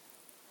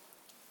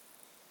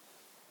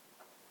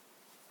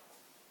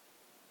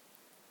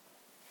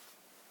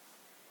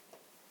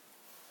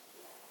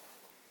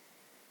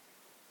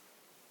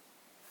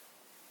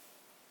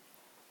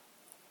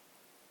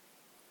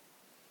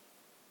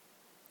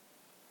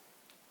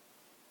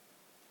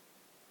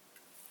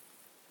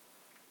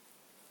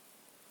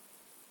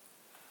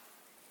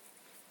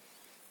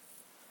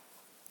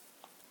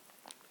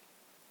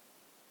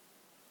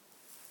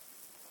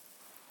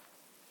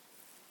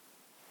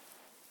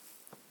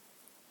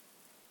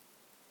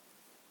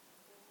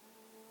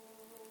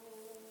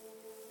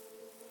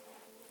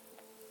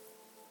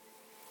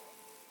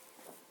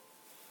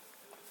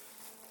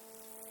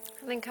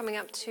 And then coming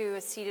up to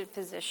a seated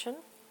position.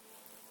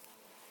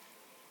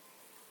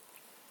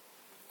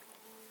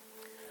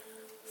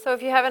 So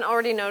if you haven't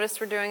already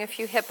noticed, we're doing a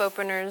few hip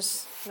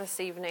openers this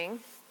evening.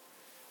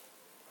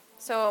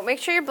 So make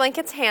sure your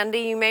blanket's handy.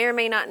 You may or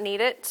may not need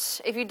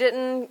it. If you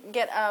didn't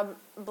get a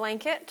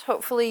blanket,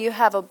 hopefully you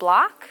have a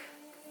block.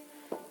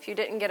 If you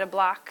didn't get a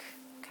block,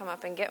 come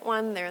up and get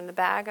one. They're in the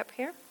bag up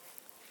here.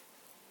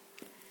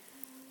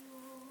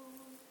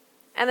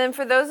 And then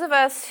for those of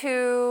us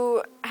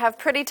who have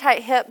pretty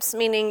tight hips,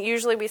 meaning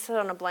usually we sit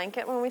on a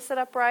blanket when we sit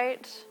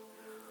upright,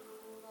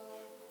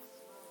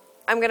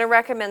 I'm going to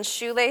recommend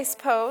shoelace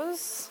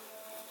pose.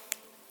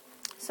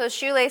 So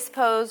shoelace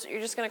pose, you're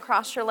just going to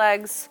cross your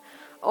legs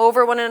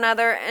over one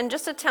another and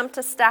just attempt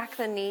to stack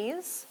the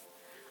knees.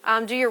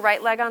 Do your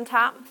right leg on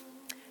top.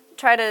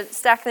 Try to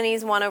stack the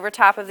knees one over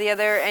top of the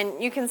other,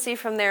 and you can see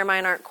from there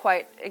mine aren't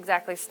quite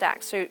exactly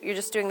stacked, so you're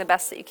just doing the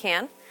best that you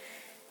can.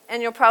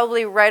 and you'll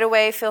probably right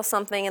away feel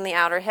something in the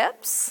outer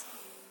hips.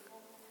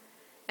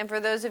 And for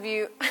those of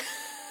you,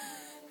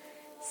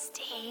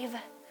 Steve,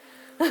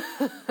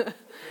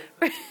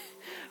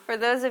 for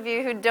those of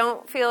you who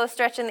don't feel a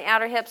stretch in the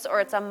outer hips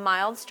or it's a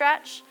mild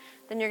stretch,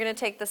 then you're going to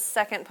take the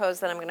second pose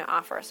that I'm going to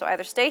offer. So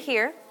either stay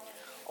here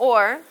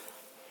or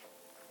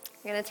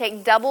you're going to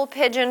take double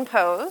pigeon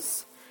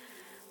pose,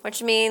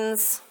 which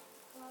means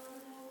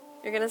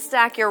you're going to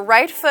stack your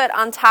right foot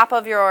on top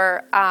of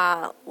your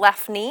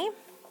left knee,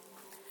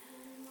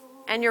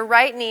 and your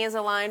right knee is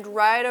aligned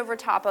right over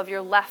top of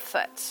your left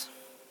foot.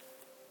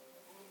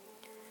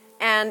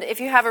 And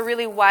if you have a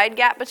really wide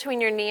gap between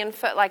your knee and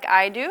foot like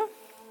I do,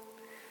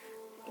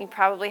 you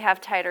probably have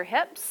tighter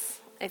hips.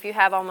 If you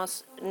have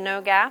almost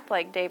no gap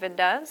like David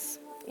does,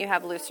 you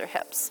have looser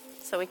hips.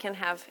 So we can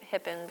have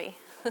hip envy.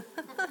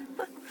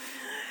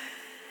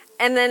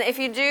 And then if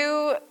you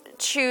do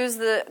choose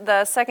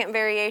the second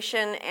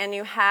variation and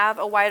you have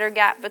a wider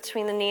gap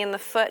between the knee and the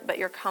foot, but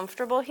you're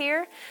comfortable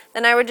here,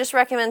 then I would just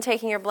recommend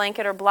taking your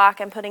blanket or block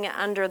and putting it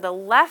under the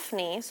left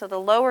knee, so the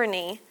lower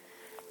knee,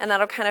 and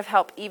that'll kind of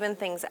help even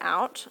things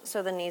out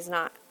so the knee's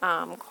not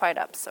quite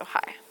up so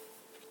high.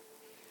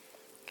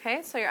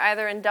 Okay, so you're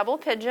either in double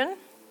pigeon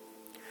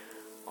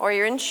or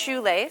you're in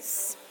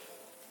shoelace.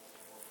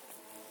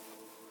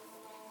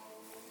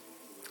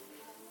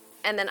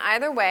 And then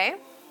either way,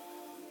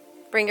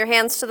 bring your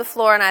hands to the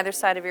floor on either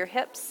side of your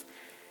hips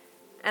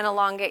and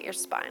elongate your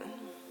spine.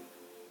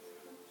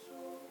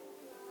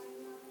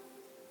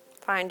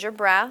 Find your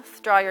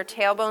breath. Draw your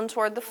tailbone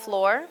toward the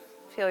floor.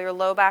 Feel your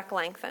low back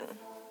lengthen.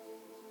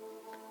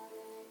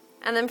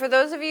 And then for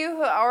those of you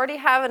who already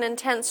have an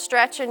intense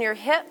stretch in your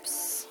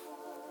hips,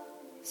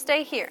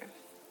 stay here.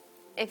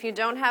 If you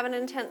don't have an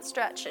intense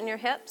stretch in your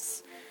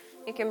hips,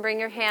 you can bring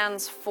your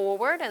hands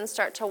forward and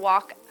start to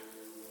walk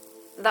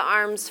the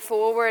arms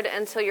forward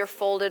until you're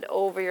folded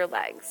over your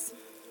legs.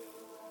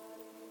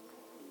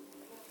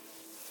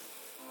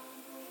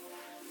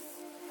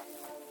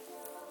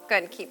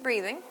 Good, keep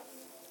breathing.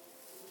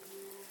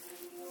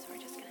 So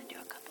we're just going to do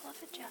a couple of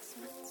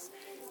adjustments.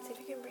 See if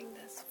you can bring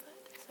this foot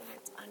so that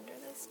it's under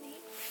this knee.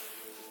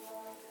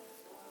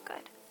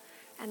 Good.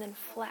 And then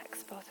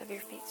flex both of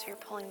your feet so you're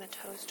pulling the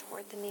toes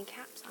toward the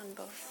kneecaps on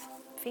both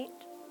feet.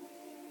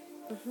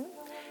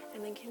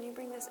 And then can you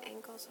bring this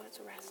ankle so it's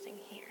resting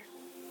here?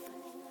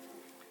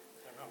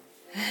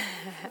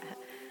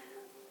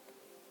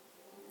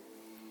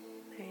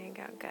 There you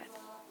go, good.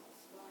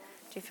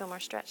 Do you feel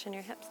more stretch in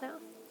your hips now?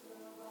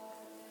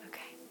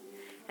 Okay.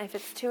 And if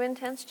it's too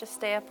intense, just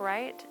stay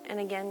upright. And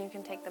again, you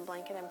can take the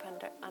blanket and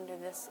put it under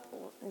this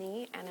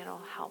knee and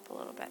it'll help a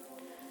little bit.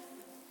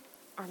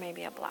 Or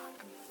maybe a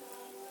block.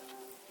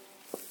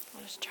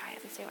 We'll just try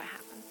it and see what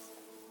happens.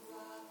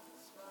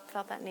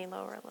 Felt that knee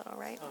lower a little,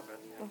 right? A little bit,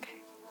 yeah.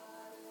 Okay.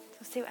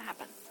 So see what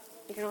happens.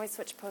 You can always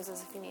switch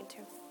poses if you need to.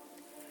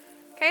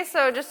 Okay,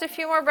 so just a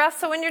few more breaths.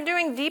 So when you're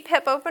doing deep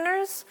hip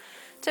openers,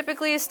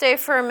 typically you stay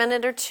for a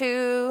minute or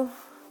two.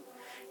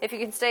 If you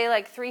can stay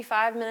like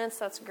 3-5 minutes,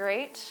 that's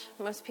great.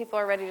 Most people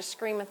are ready to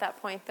scream at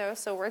that point though,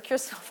 so work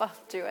yourself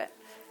up to it.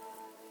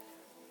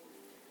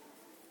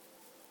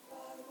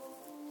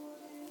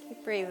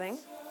 Keep breathing.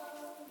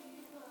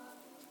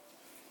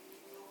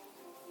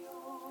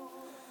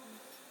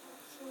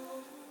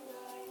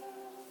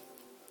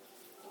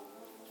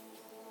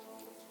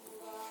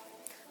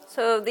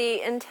 So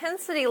the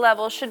intensity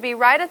level should be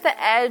right at the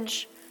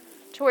edge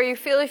to where you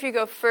feel if you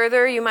go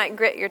further, you might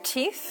grit your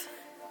teeth.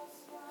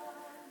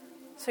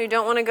 So you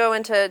don't want to go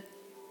into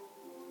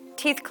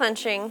teeth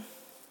clenching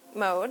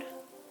mode.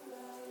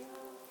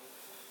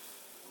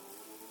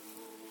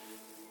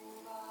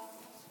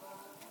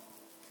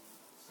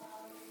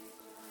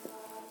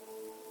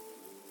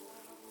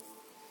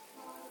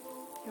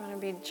 You want to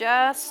be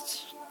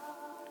just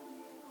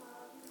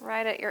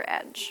right at your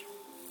edge.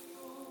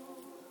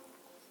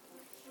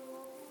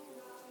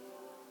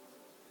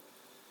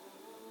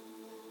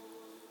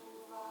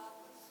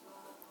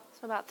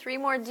 So about 3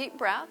 more deep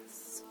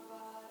breaths.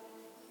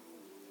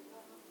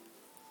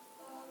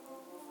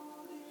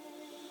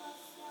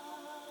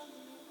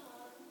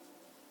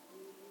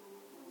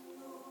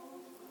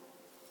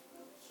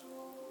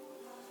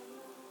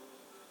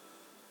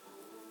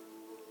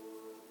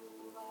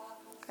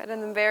 Good,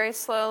 and then very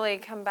slowly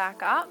come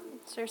back up.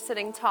 So you're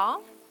sitting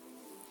tall.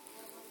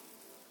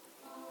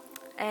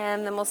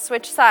 And then we'll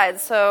switch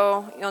sides.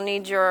 So you'll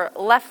need your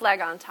left leg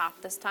on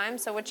top this time.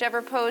 So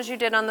whichever pose you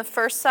did on the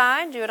first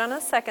side, do it on the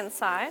second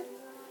side.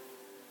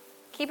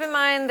 Keep in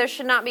mind there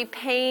should not be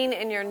pain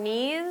in your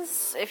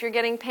knees. If you're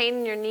getting pain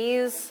in your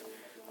knees,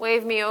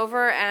 wave me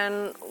over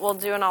and we'll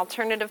do an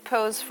alternative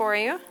pose for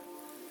you.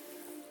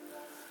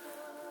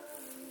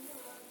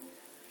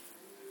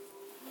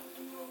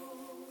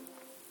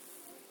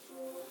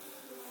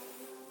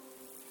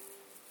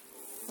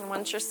 And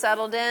once you're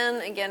settled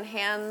in, again,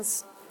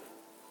 hands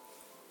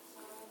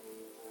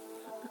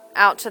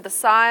out to the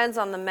sides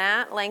on the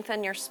mat,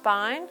 lengthen your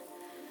spine.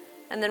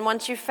 And then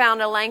once you've found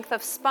a length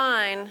of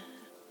spine,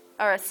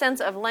 or a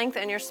sense of length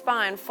in your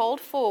spine, fold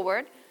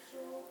forward.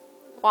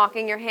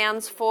 walking your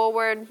hands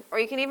forward, or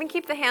you can even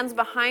keep the hands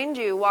behind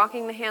you,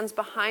 walking the hands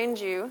behind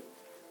you.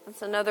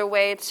 That's another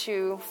way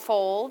to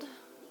fold.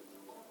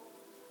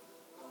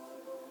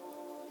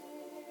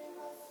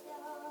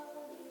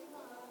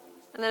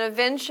 And then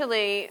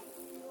eventually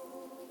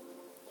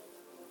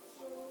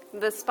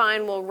the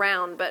spine will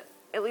round, but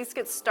at least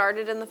get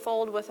started in the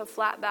fold with a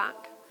flat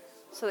back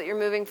so that you're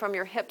moving from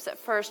your hips at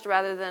first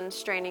rather than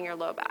straining your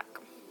low back.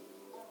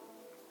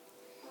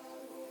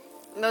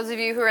 And those of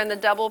you who are in the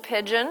double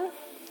pigeon,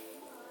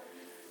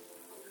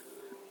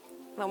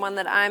 the one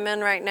that I'm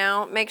in right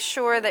now, make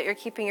sure that you're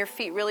keeping your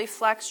feet really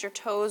flexed, your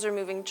toes are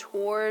moving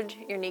toward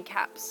your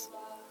kneecaps.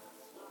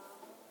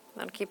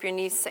 That'll keep your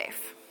knees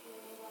safe.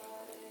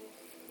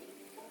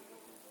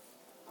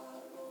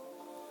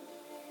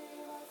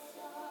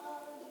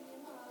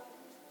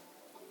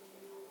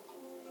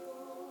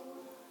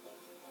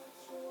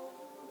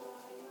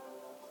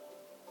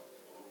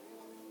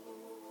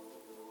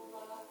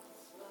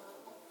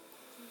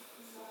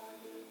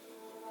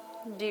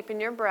 Deepen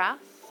your breath.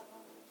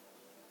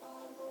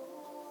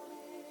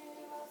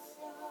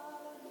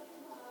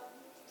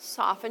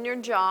 Soften your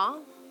jaw.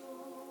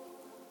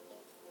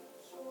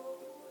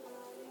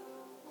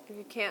 If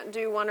you can't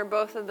do one or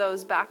both of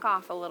those, back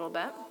off a little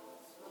bit.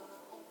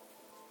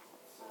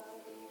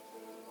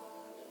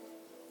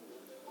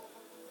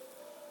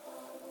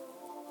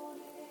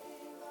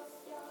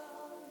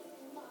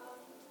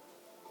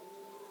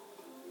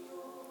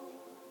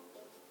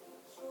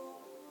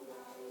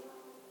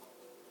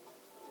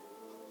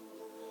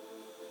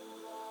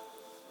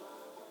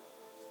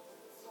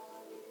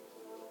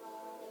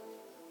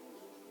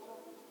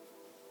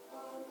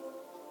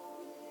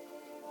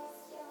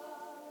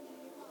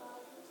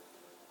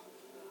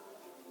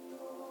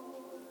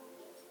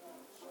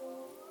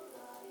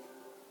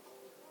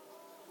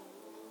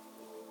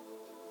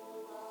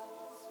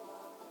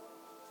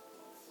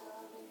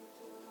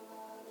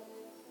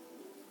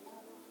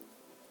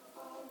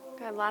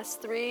 Good,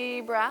 last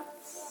 3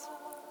 breaths.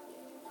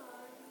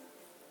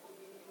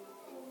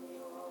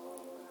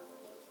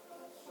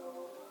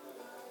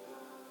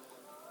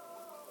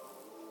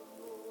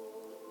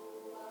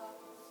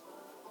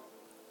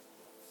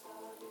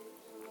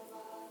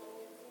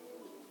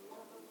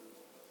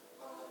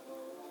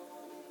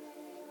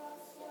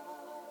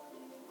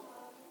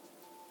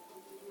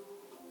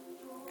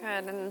 Good,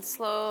 and then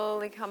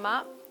slowly come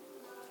up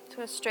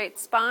to a straight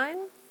spine.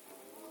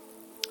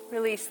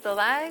 Release the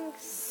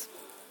legs.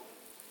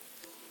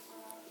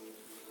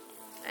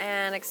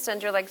 And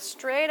extend your legs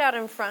straight out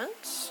in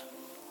front.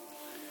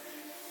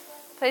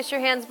 Place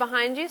your hands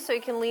behind you so you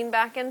can lean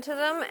back into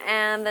them,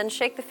 and then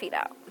shake the feet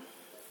out.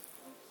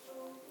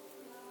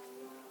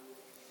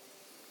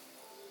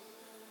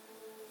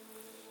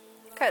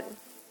 Good.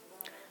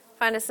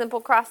 Find a simple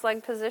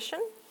cross-leg position.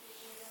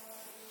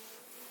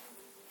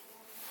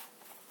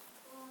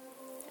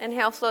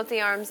 Inhale, float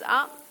the arms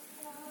up.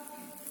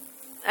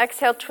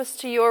 Exhale, twist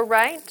to your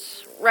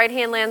right. Right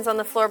hand lands on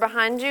the floor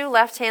behind you.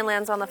 Left hand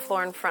lands on the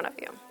floor in front of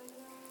you.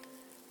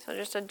 So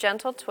just a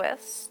gentle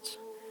twist.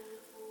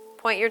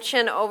 Point your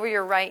chin over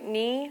your right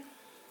knee.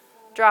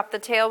 Drop the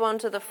tailbone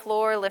to the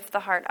floor. Lift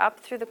the heart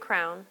up through the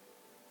crown.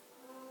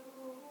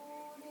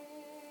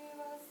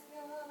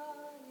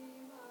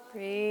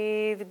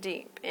 Breathe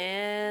deep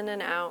in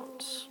and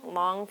out.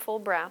 Long, full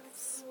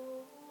breaths.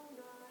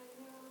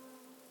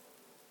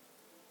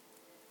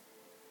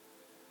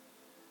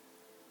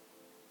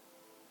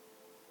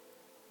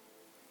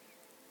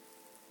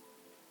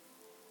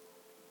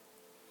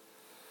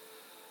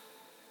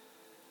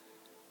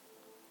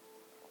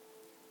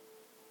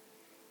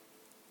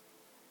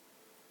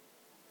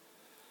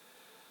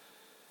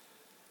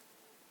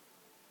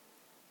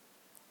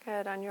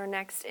 Good. On your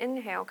next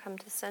inhale, come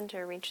to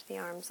center, reach the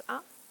arms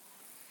up.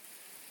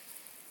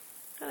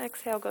 And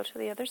exhale, go to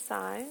the other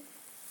side.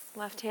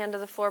 Left hand to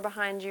the floor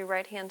behind you,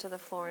 right hand to the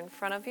floor in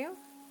front of you.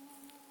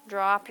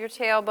 Drop your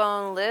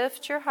tailbone,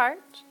 lift your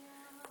heart.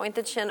 Point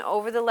the chin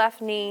over the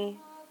left knee.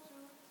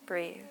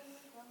 Breathe.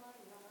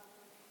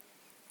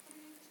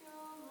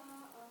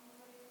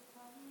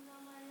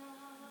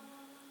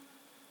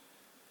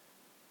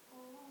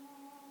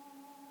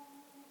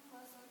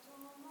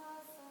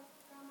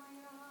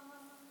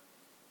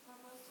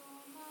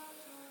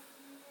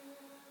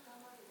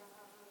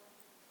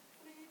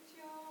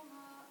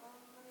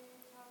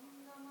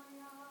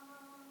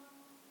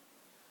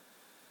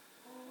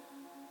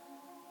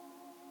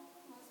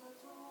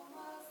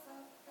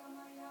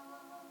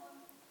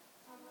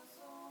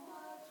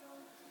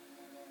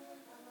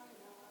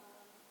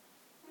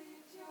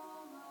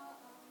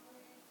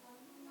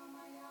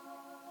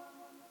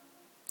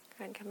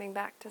 And coming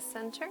back to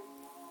center.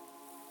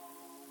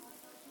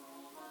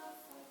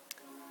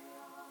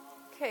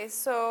 Okay,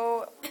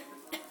 so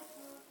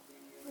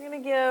we're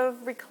going to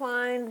give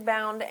reclined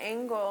bound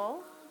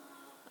angle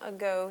a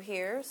go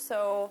here.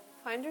 So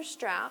find your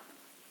strap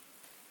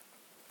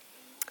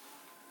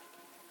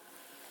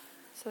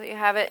so that you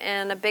have it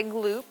in a big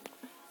loop.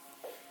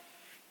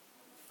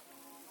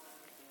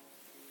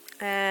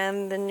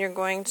 And then you're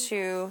going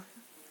to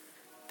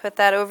Put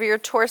that over your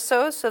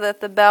torso so that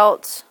the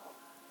belt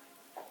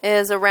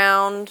is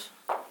around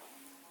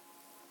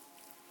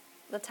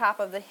the top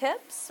of the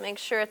hips. Make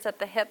sure it's at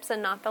the hips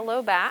and not the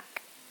low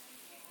back.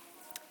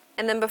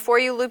 And then before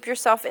you loop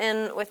yourself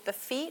in with the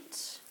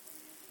feet,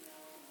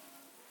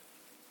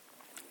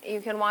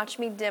 you can watch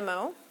me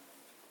demo.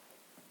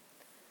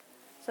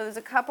 So there's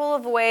a couple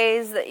of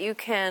ways that you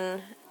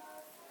can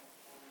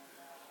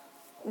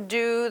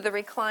do the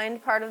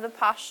reclined part of the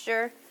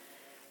posture.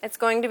 It's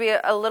going to be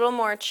a little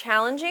more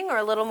challenging or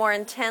a little more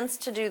intense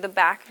to do the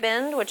back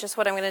bend, which is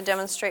what I'm going to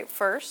demonstrate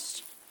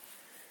first.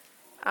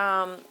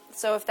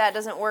 So if that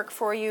doesn't work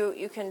for you,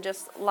 you can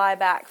just lie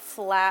back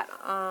flat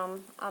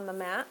on the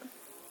mat.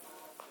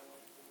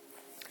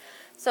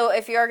 So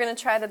if you are going to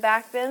try the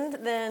back bend,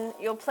 then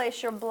you'll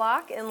place your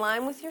block in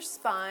line with your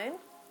spine.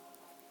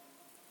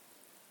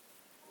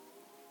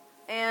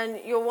 And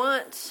you'll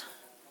want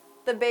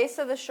the base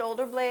of the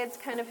shoulder blades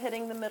kind of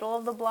hitting the middle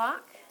of the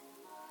block.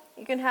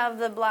 You can have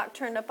the block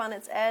turned up on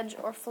its edge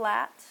or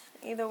flat.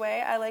 Either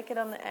way, I like it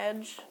on the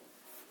edge.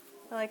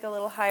 I like a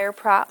little higher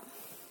prop.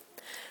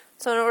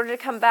 So in order to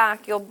come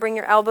back, you'll bring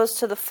your elbows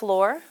to the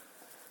floor.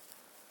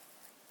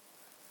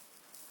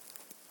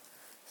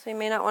 So you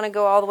may not want to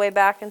go all the way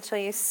back until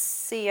you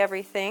see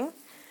everything.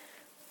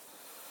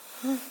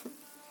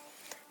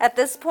 At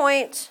this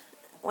point,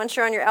 once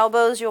you're on your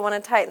elbows, you'll want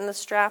to tighten the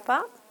strap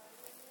up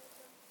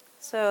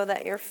so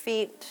that your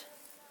feet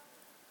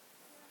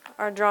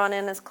are drawn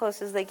in as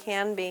close as they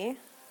can be.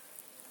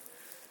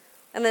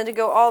 And then to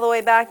go all the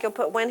way back, you'll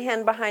put one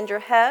hand behind your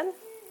head.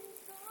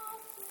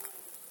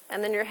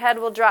 And then your head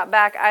will drop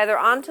back either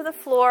onto the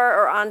floor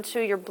or onto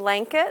your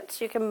blanket.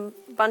 You can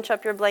bunch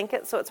up your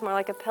blanket so it's more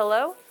like a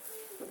pillow.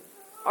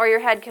 Or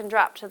your head can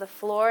drop to the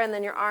floor, and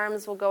then your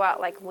arms will go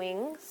out like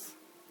wings.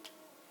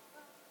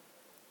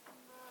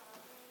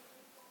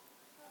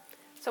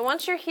 So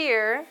once you're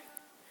here,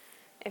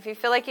 if you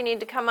feel like you need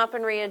to come up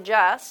and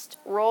readjust,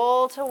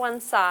 roll to one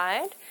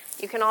side.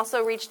 You can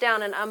also reach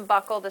down and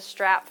unbuckle the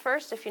strap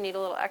first if you need a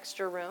little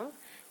extra room.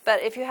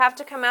 But if you have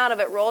to come out of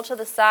it, roll to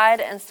the side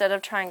instead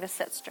of trying to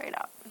sit straight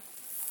up.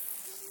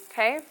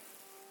 Okay?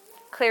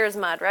 Clear as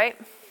mud, right?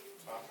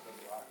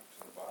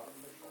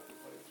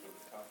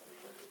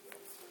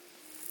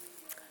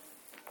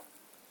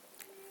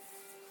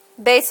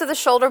 Base of the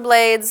shoulder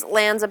blades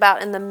lands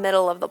about in the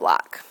middle of the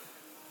block.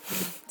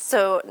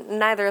 So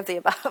neither of the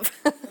above.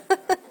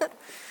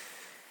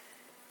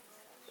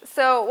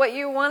 So what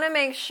you want to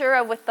make sure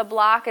of with the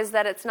block is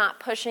that it's not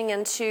pushing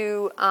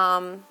into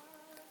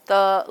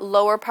the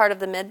lower part of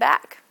the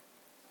mid-back,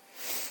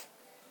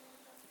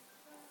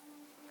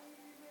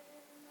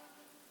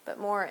 but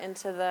more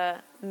into the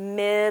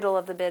middle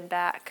of the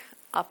mid-back,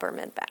 upper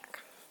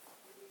mid-back.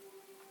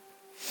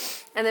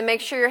 And then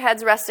make sure your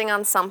head's resting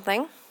on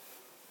something.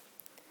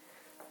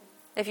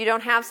 If you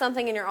don't have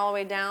something and you're all the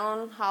way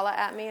down, holla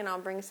at me and I'll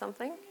bring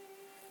something.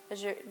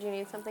 Do you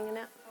need something in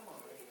that?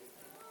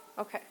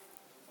 Okay.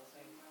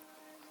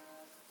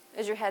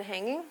 Is your head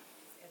hanging?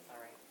 It's all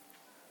right.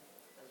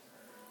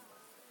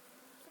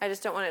 I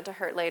just don't want it to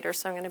hurt later,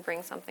 so I'm going to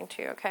bring something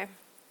to you, okay?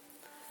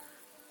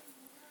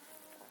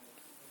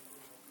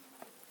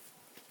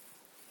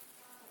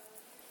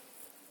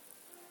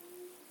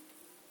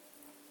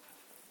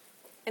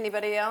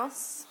 Anybody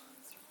else?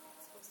 It's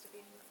supposed to be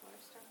on the floor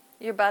still.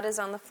 Your butt is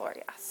on the floor,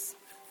 yes.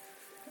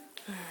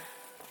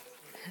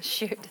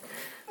 Shoot.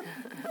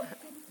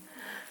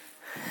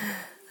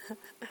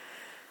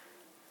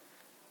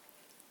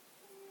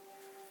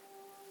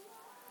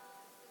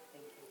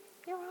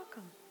 You're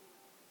welcome.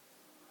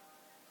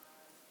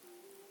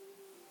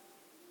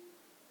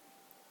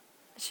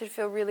 It should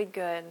feel really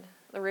good.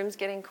 The room's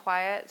getting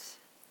quiet.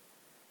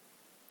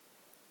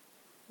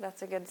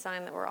 That's a good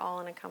sign that we're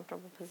all in a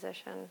comfortable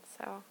position.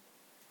 So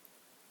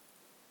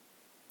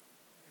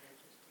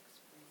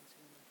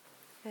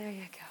there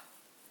you go.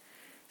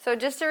 So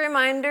just a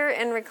reminder,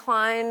 in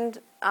reclined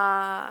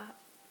bound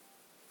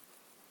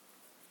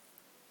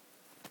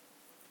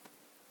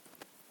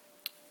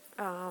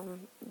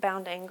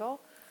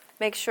angle,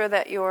 make sure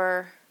that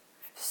your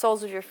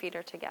soles of your feet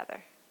are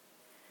together.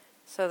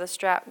 So the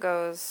strap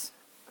goes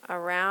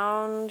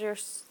around your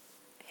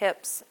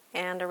hips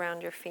and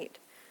around your feet.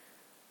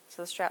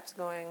 So the strap's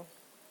going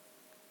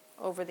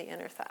over the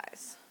inner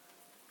thighs.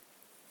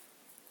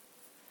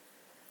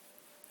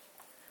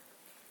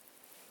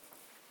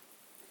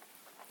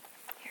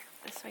 Here,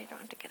 this way you don't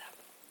have to get up.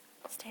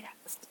 Stay down.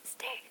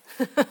 Stay.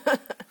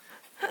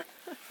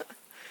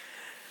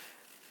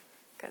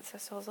 Good, so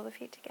soles of the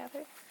feet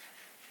together.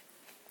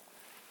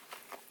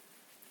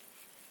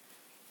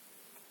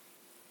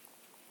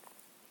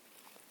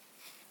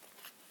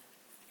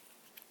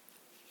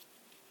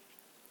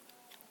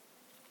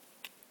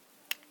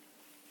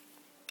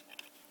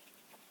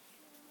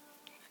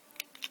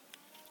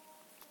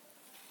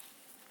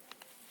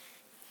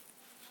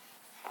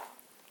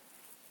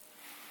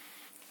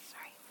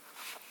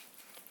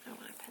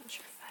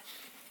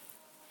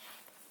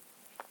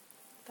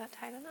 Is that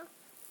tight enough?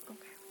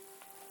 Okay.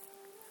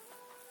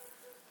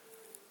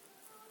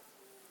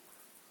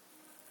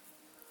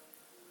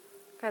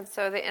 Good.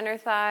 So the inner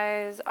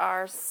thighs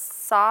are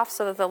soft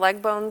so that the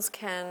leg bones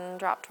can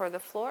drop toward the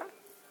floor.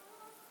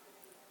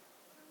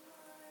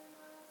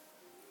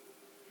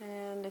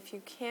 And if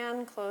you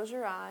can, close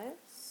your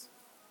eyes.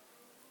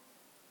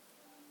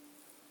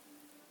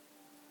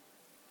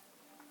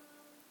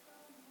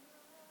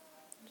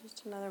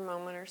 Just another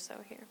moment or so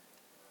here.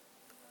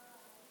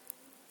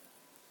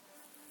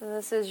 And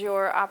this is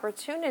your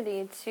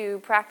opportunity to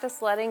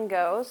practice letting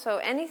go. So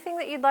anything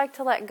that you'd like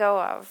to let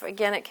go of.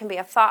 Again, it can be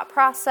a thought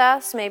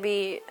process,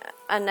 maybe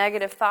a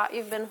negative thought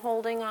you've been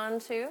holding on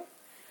to.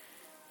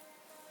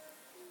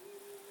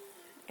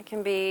 It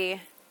can be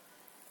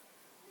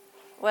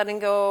letting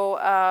go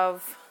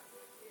of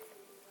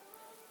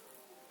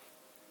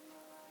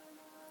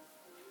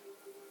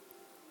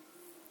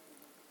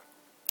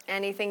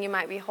anything you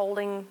might be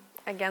holding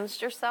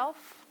against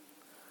yourself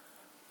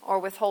or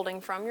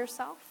withholding from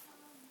yourself.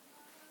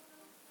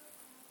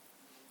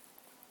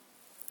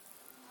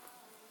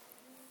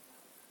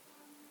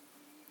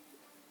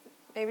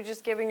 Maybe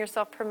just giving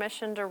yourself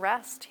permission to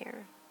rest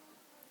here.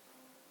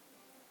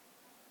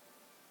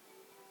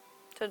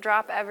 To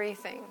drop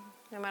everything,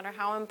 no matter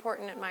how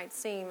important it might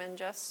seem, and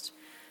just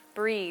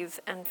breathe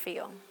and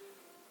feel.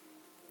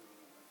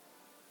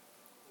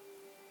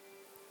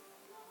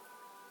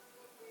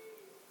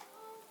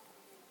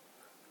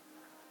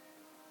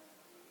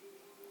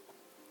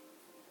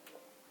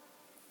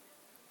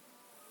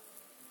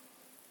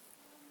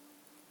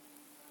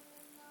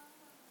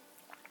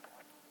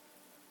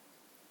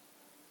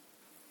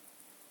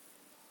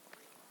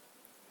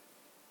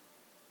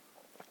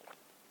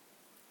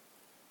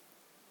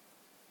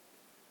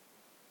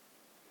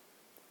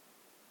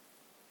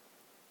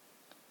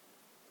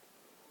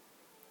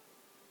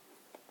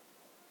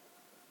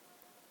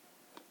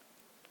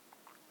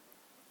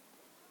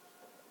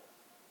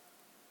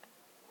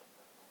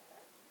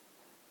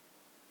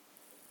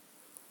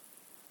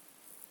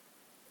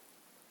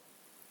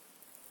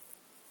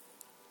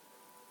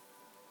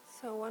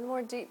 So one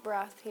more deep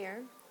breath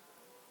here.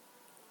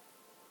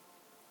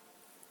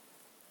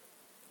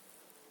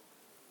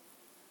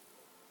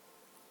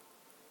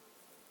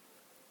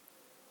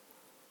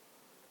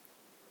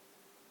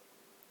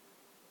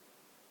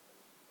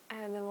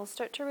 And then we'll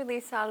start to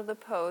release out of the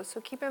pose.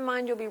 So keep in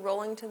mind you'll be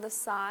rolling to the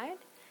side.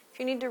 If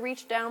you need to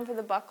reach down for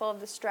the buckle of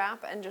the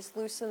strap and just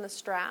loosen the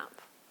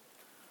strap,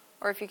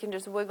 or if you can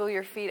just wiggle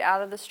your feet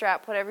out of the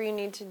strap, whatever you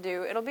need to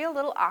do. It'll be a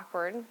little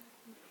awkward.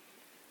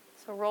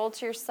 So roll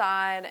to your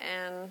side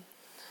and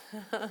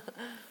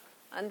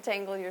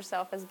untangle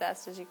yourself as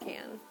best as you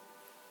can.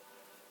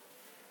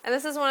 And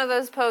this is one of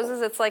those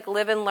poses, it's like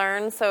live and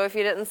learn. So if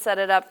you didn't set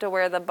it up to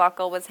where the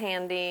buckle was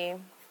handy,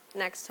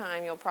 next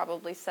time you'll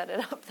probably set it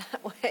up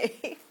that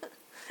way.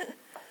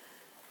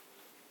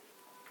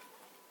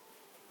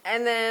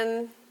 And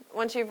then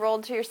once you've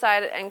rolled to your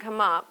side and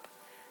come up,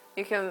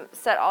 you can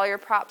set all your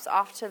props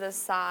off to the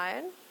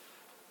side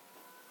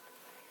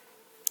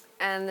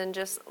and then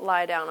just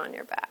lie down on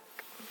your back.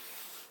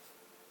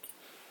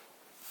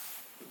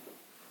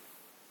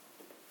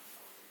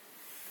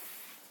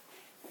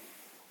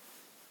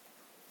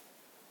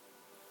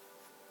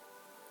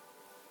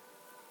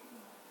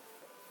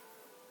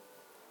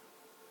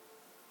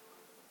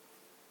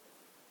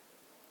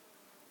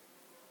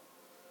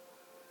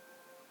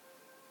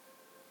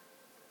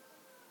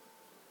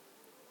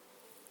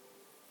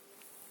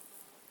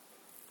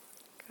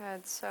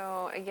 Good.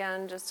 So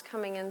again, just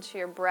coming into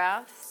your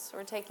breaths.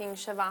 We're taking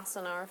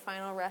Shavasana, our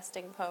final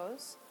resting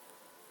pose.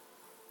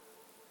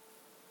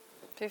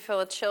 If you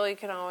feel a chill, you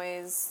can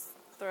always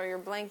throw your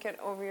blanket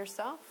over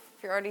yourself.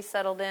 If you're already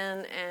settled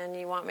in and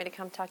you want me to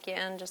come tuck you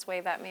in, just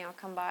wave at me. I'll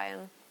come by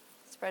and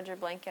spread your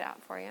blanket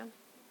out for you.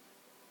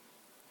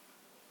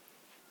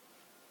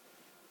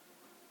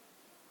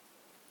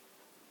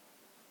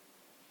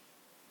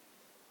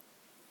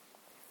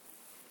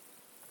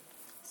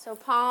 So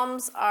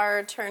palms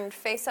are turned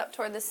face up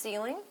toward the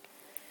ceiling.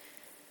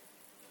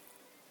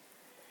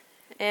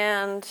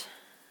 And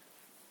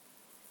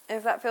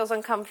if that feels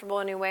uncomfortable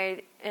in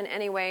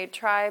any way,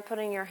 try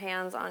putting your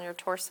hands on your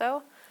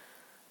torso.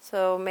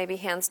 So maybe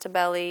hands to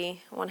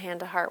belly, one hand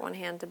to heart, one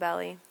hand to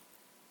belly.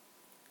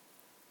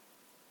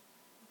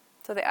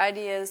 So the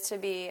idea is to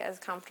be as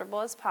comfortable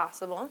as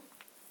possible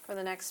for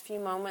the next few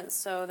moments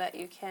so that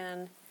you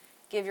can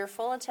give your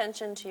full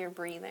attention to your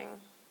breathing.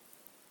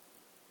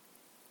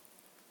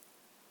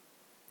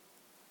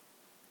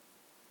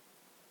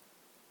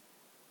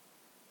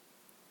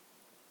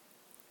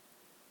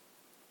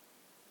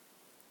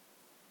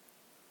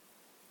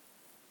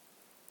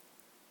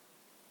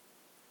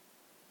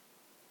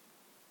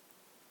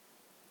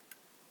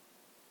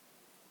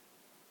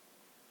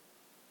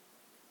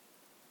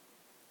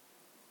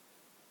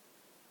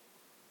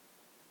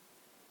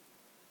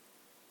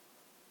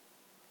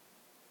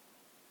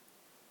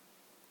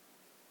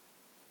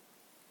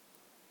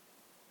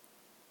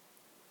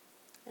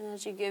 And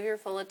as you give your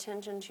full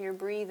attention to your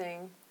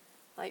breathing,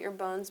 let your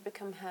bones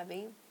become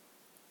heavy.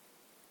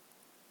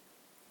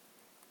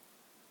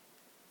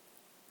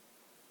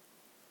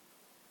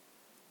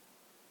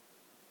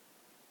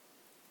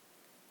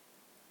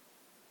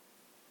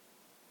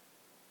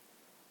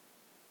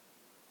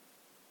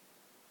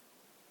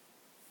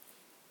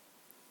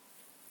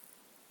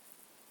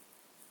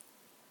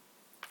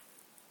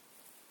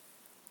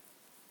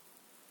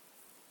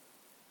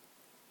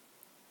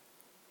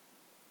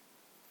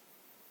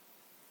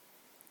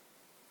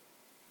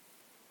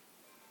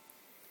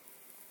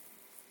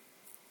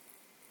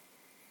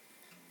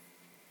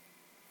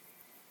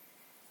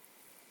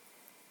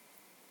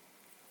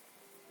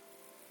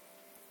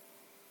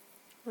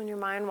 When your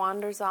mind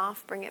wanders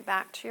off, bring it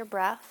back to your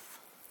breath.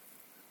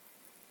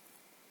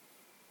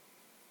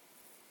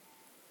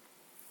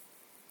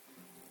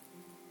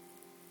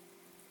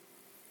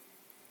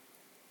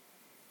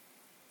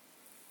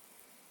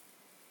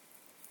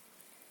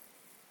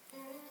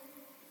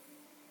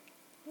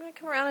 I'm going to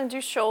come around and do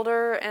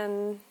shoulder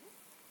and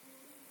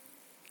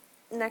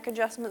neck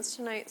adjustments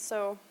tonight,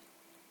 so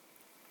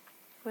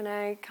when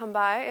I come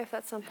by, if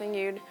that's something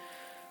you'd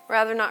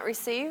rather not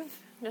receive,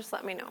 just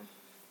let me know.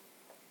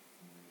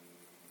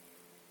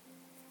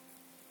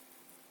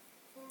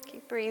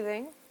 Keep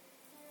breathing.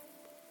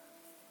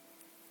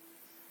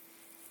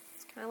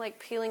 It's kind of like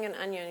peeling an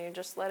onion. You're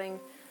just letting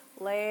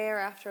layer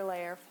after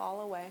layer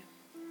fall away.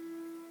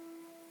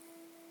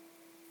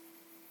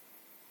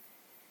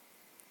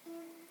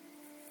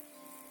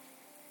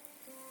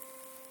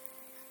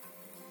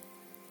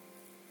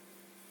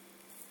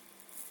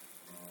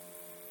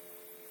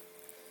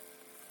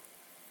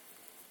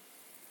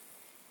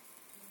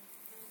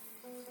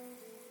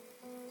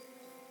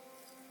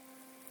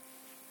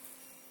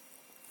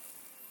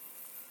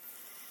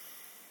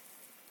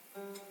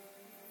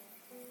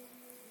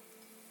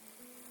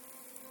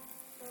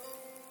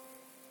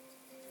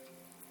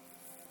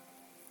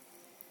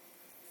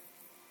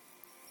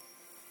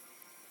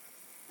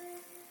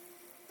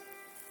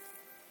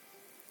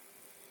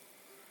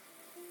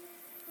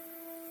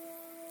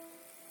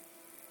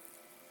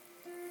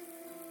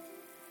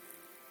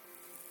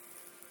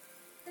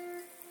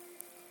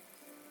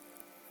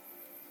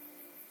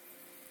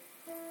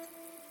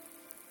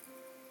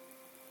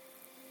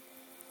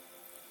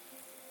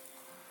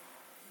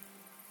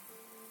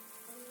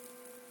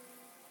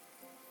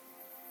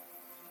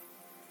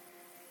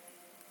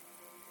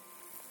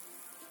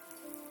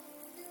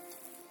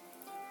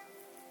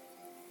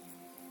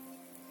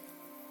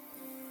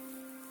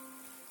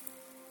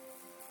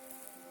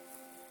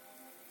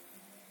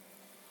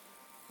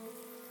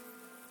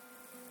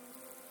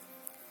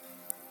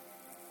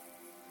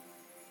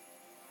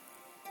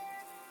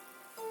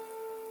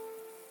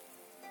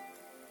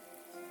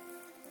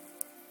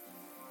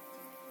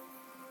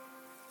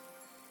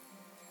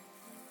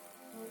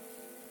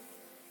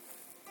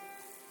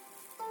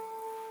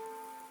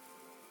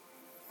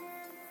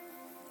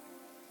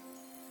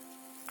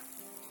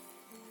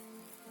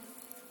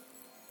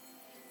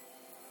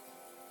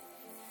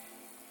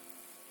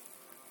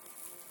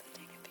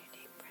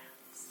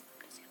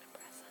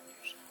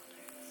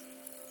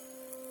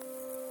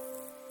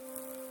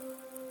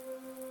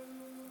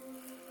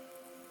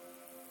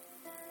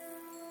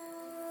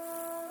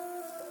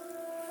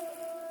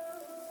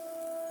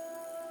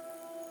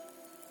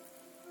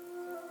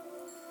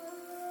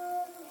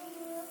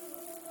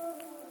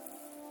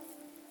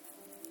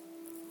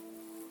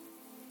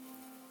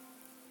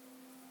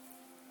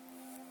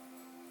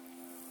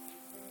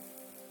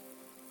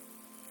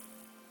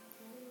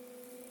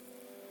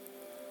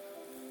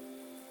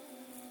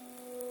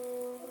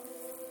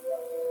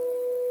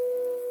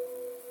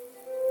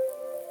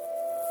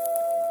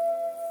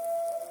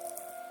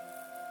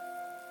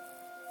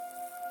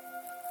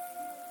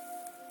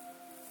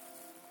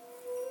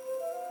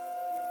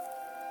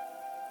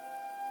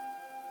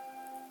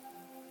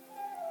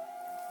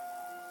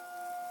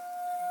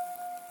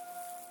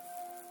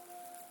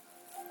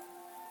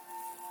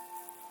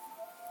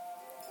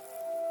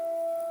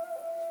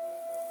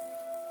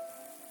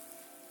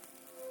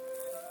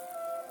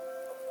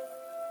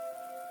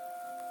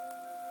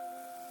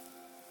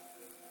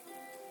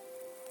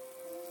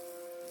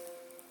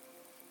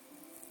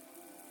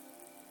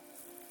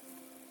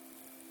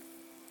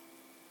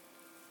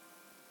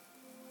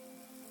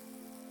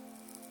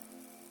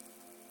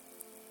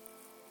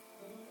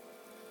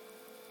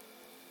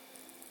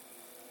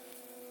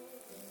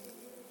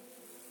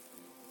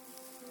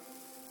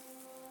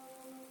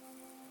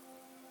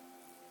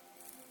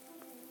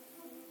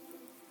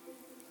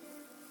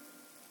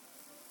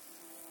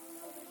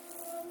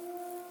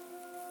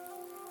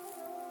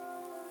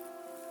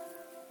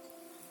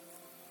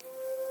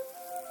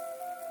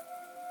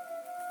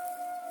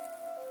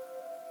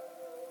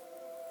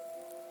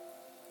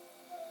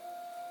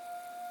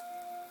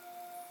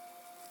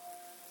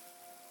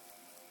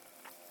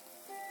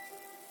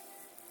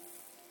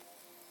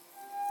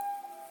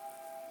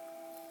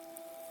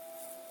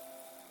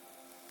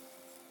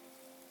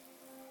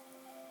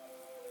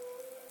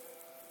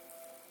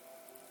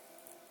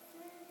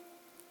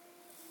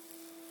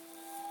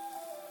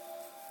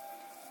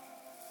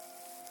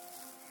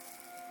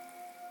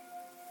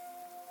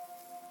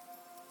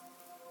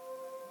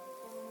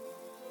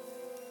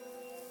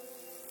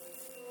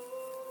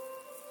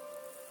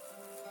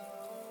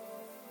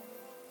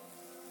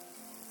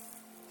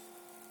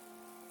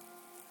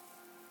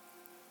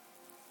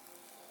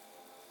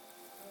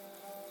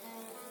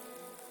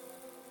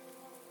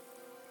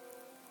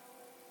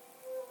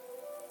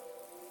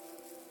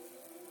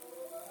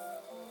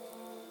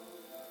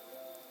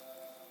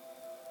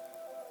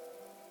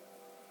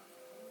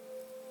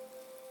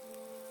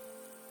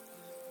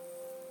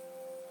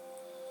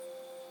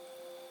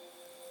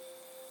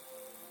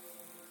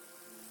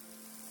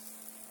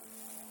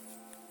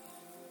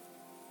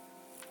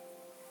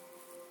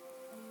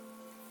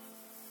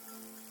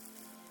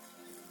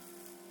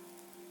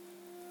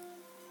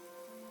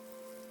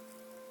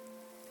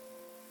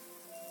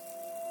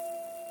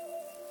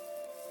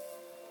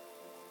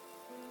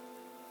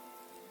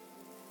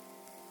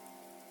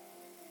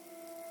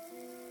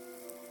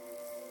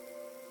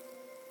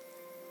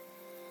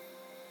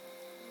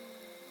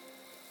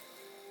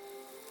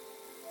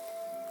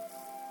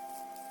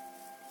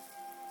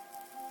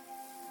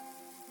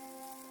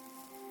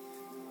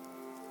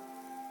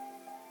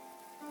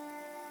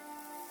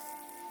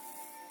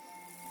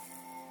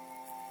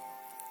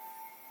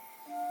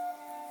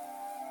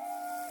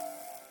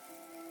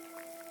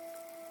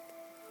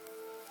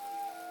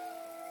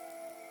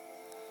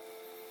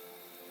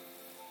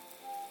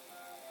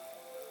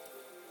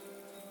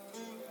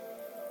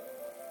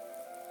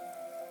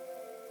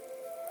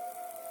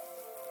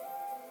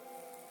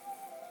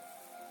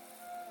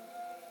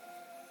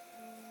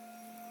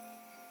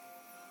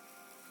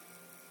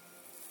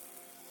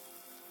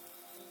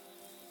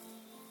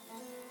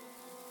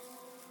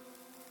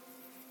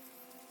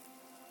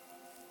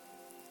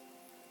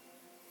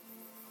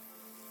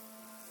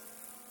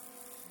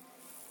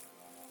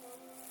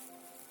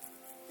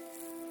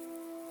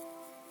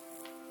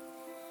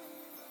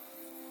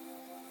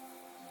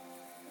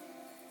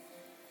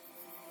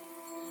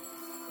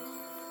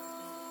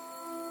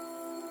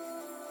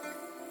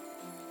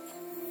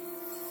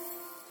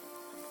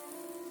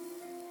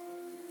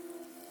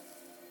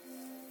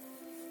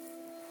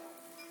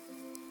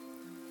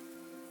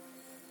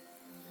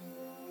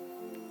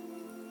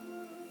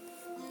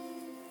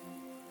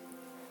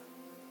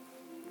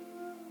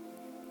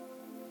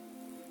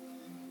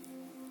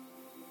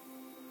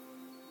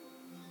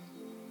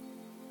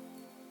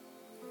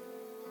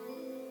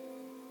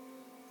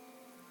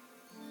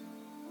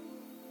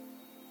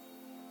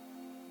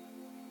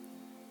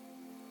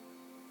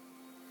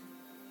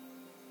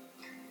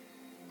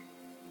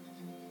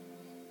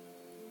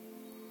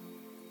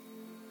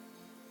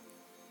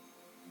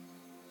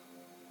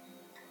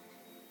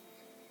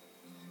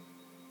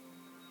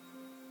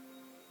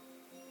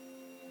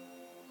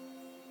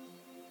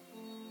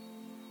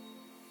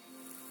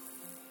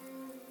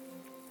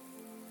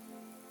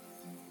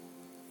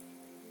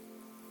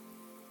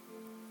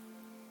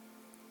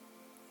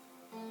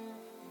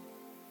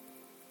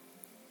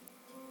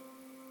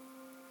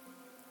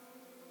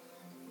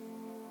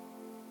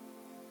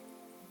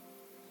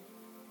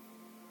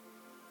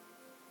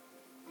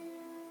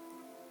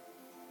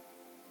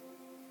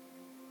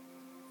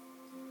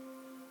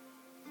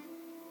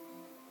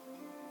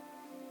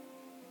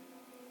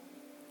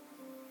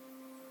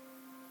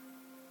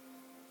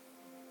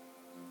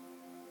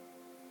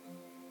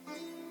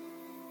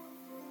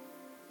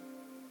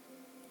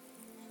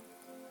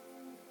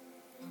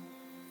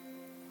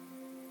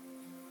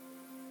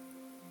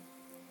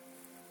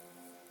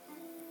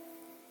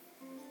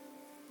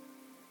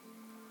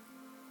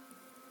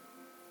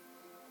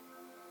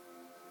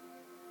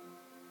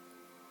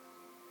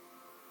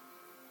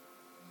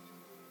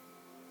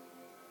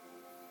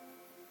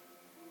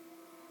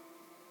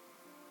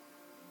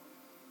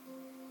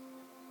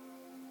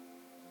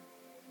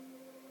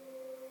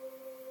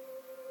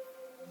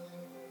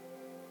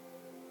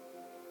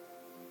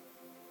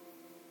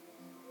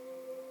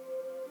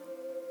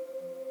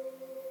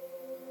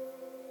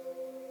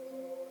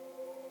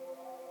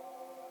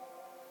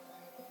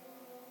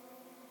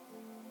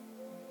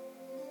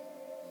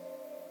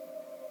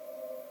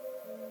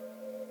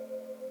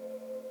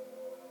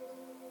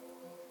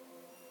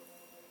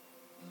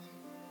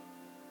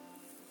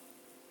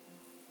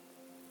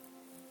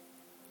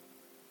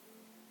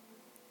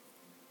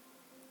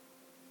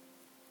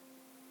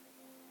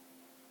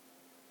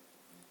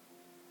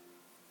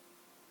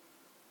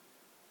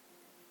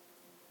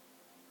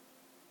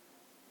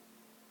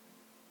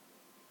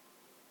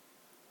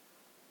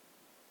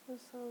 So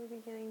slowly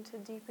beginning to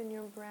deepen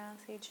your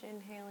breath, each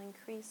inhale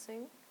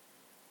increasing.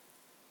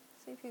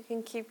 See if you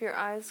can keep your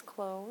eyes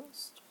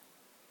closed.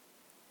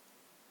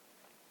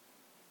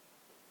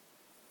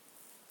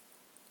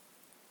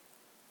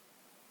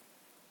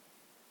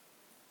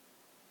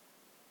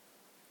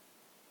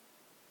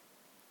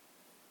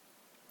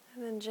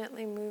 And then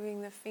gently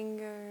moving the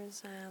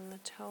fingers and the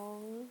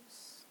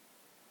toes.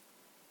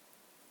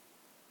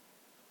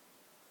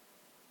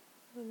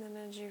 And then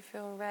as you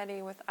feel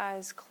ready with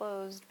eyes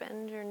closed,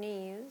 bend your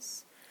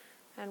knees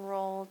and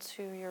roll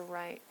to your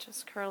right,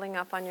 just curling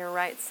up on your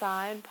right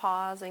side,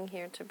 pausing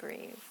here to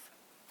breathe.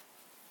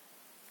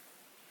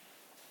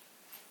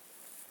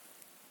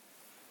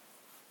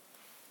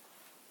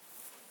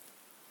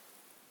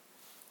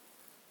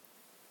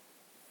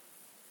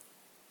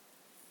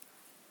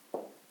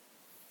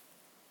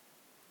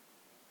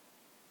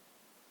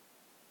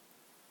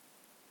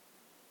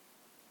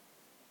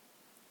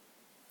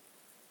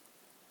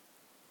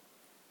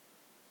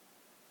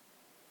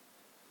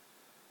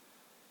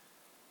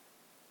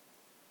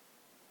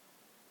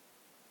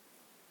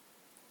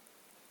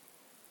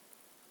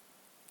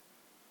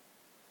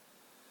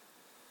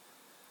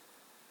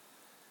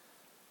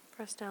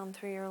 Press down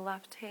through your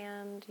left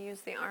hand.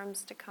 Use the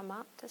arms to come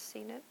up to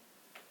seated.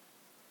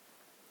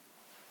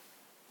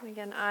 And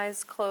again,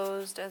 eyes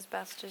closed as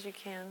best as you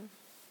can.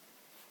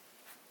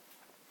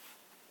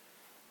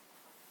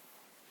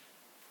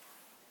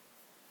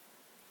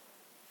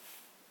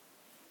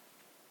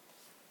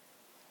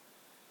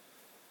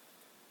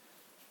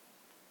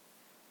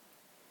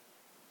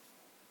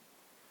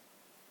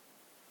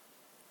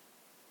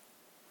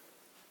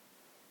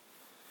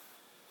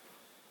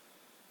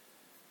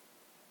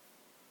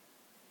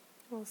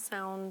 We'll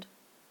sound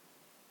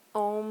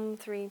Om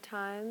 3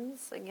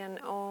 times. Again,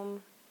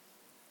 Om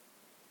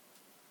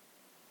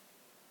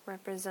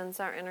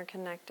represents our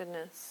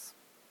interconnectedness.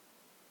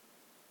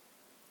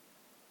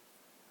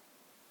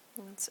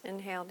 Let's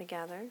inhale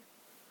together.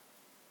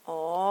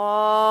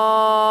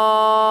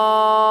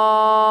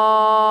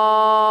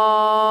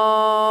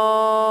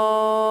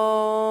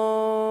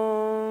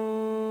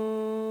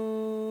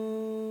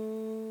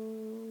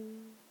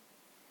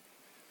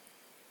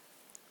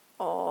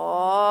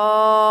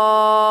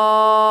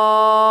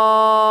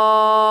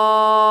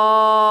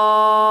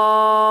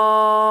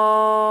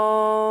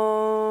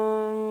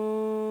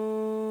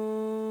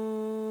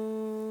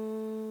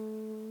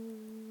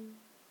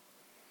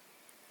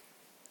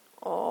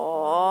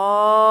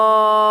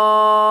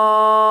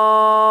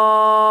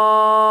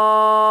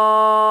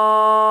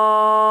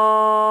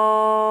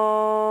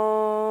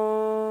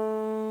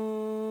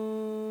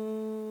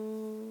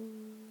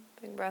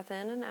 Big breath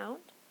in and out.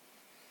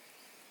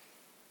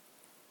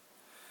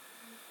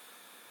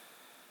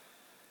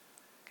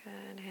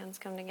 Good. Hands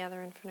come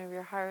together in front of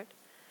your heart,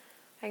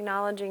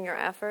 acknowledging your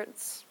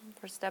efforts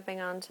for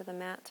stepping onto the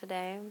mat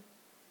today,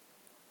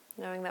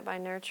 knowing that by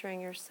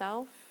nurturing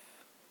yourself,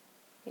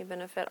 you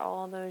benefit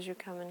all those you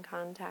come in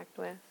contact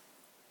with.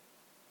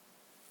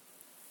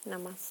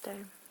 Namaste.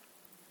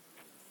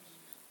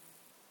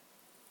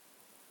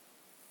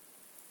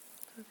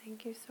 So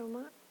thank you so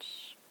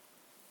much.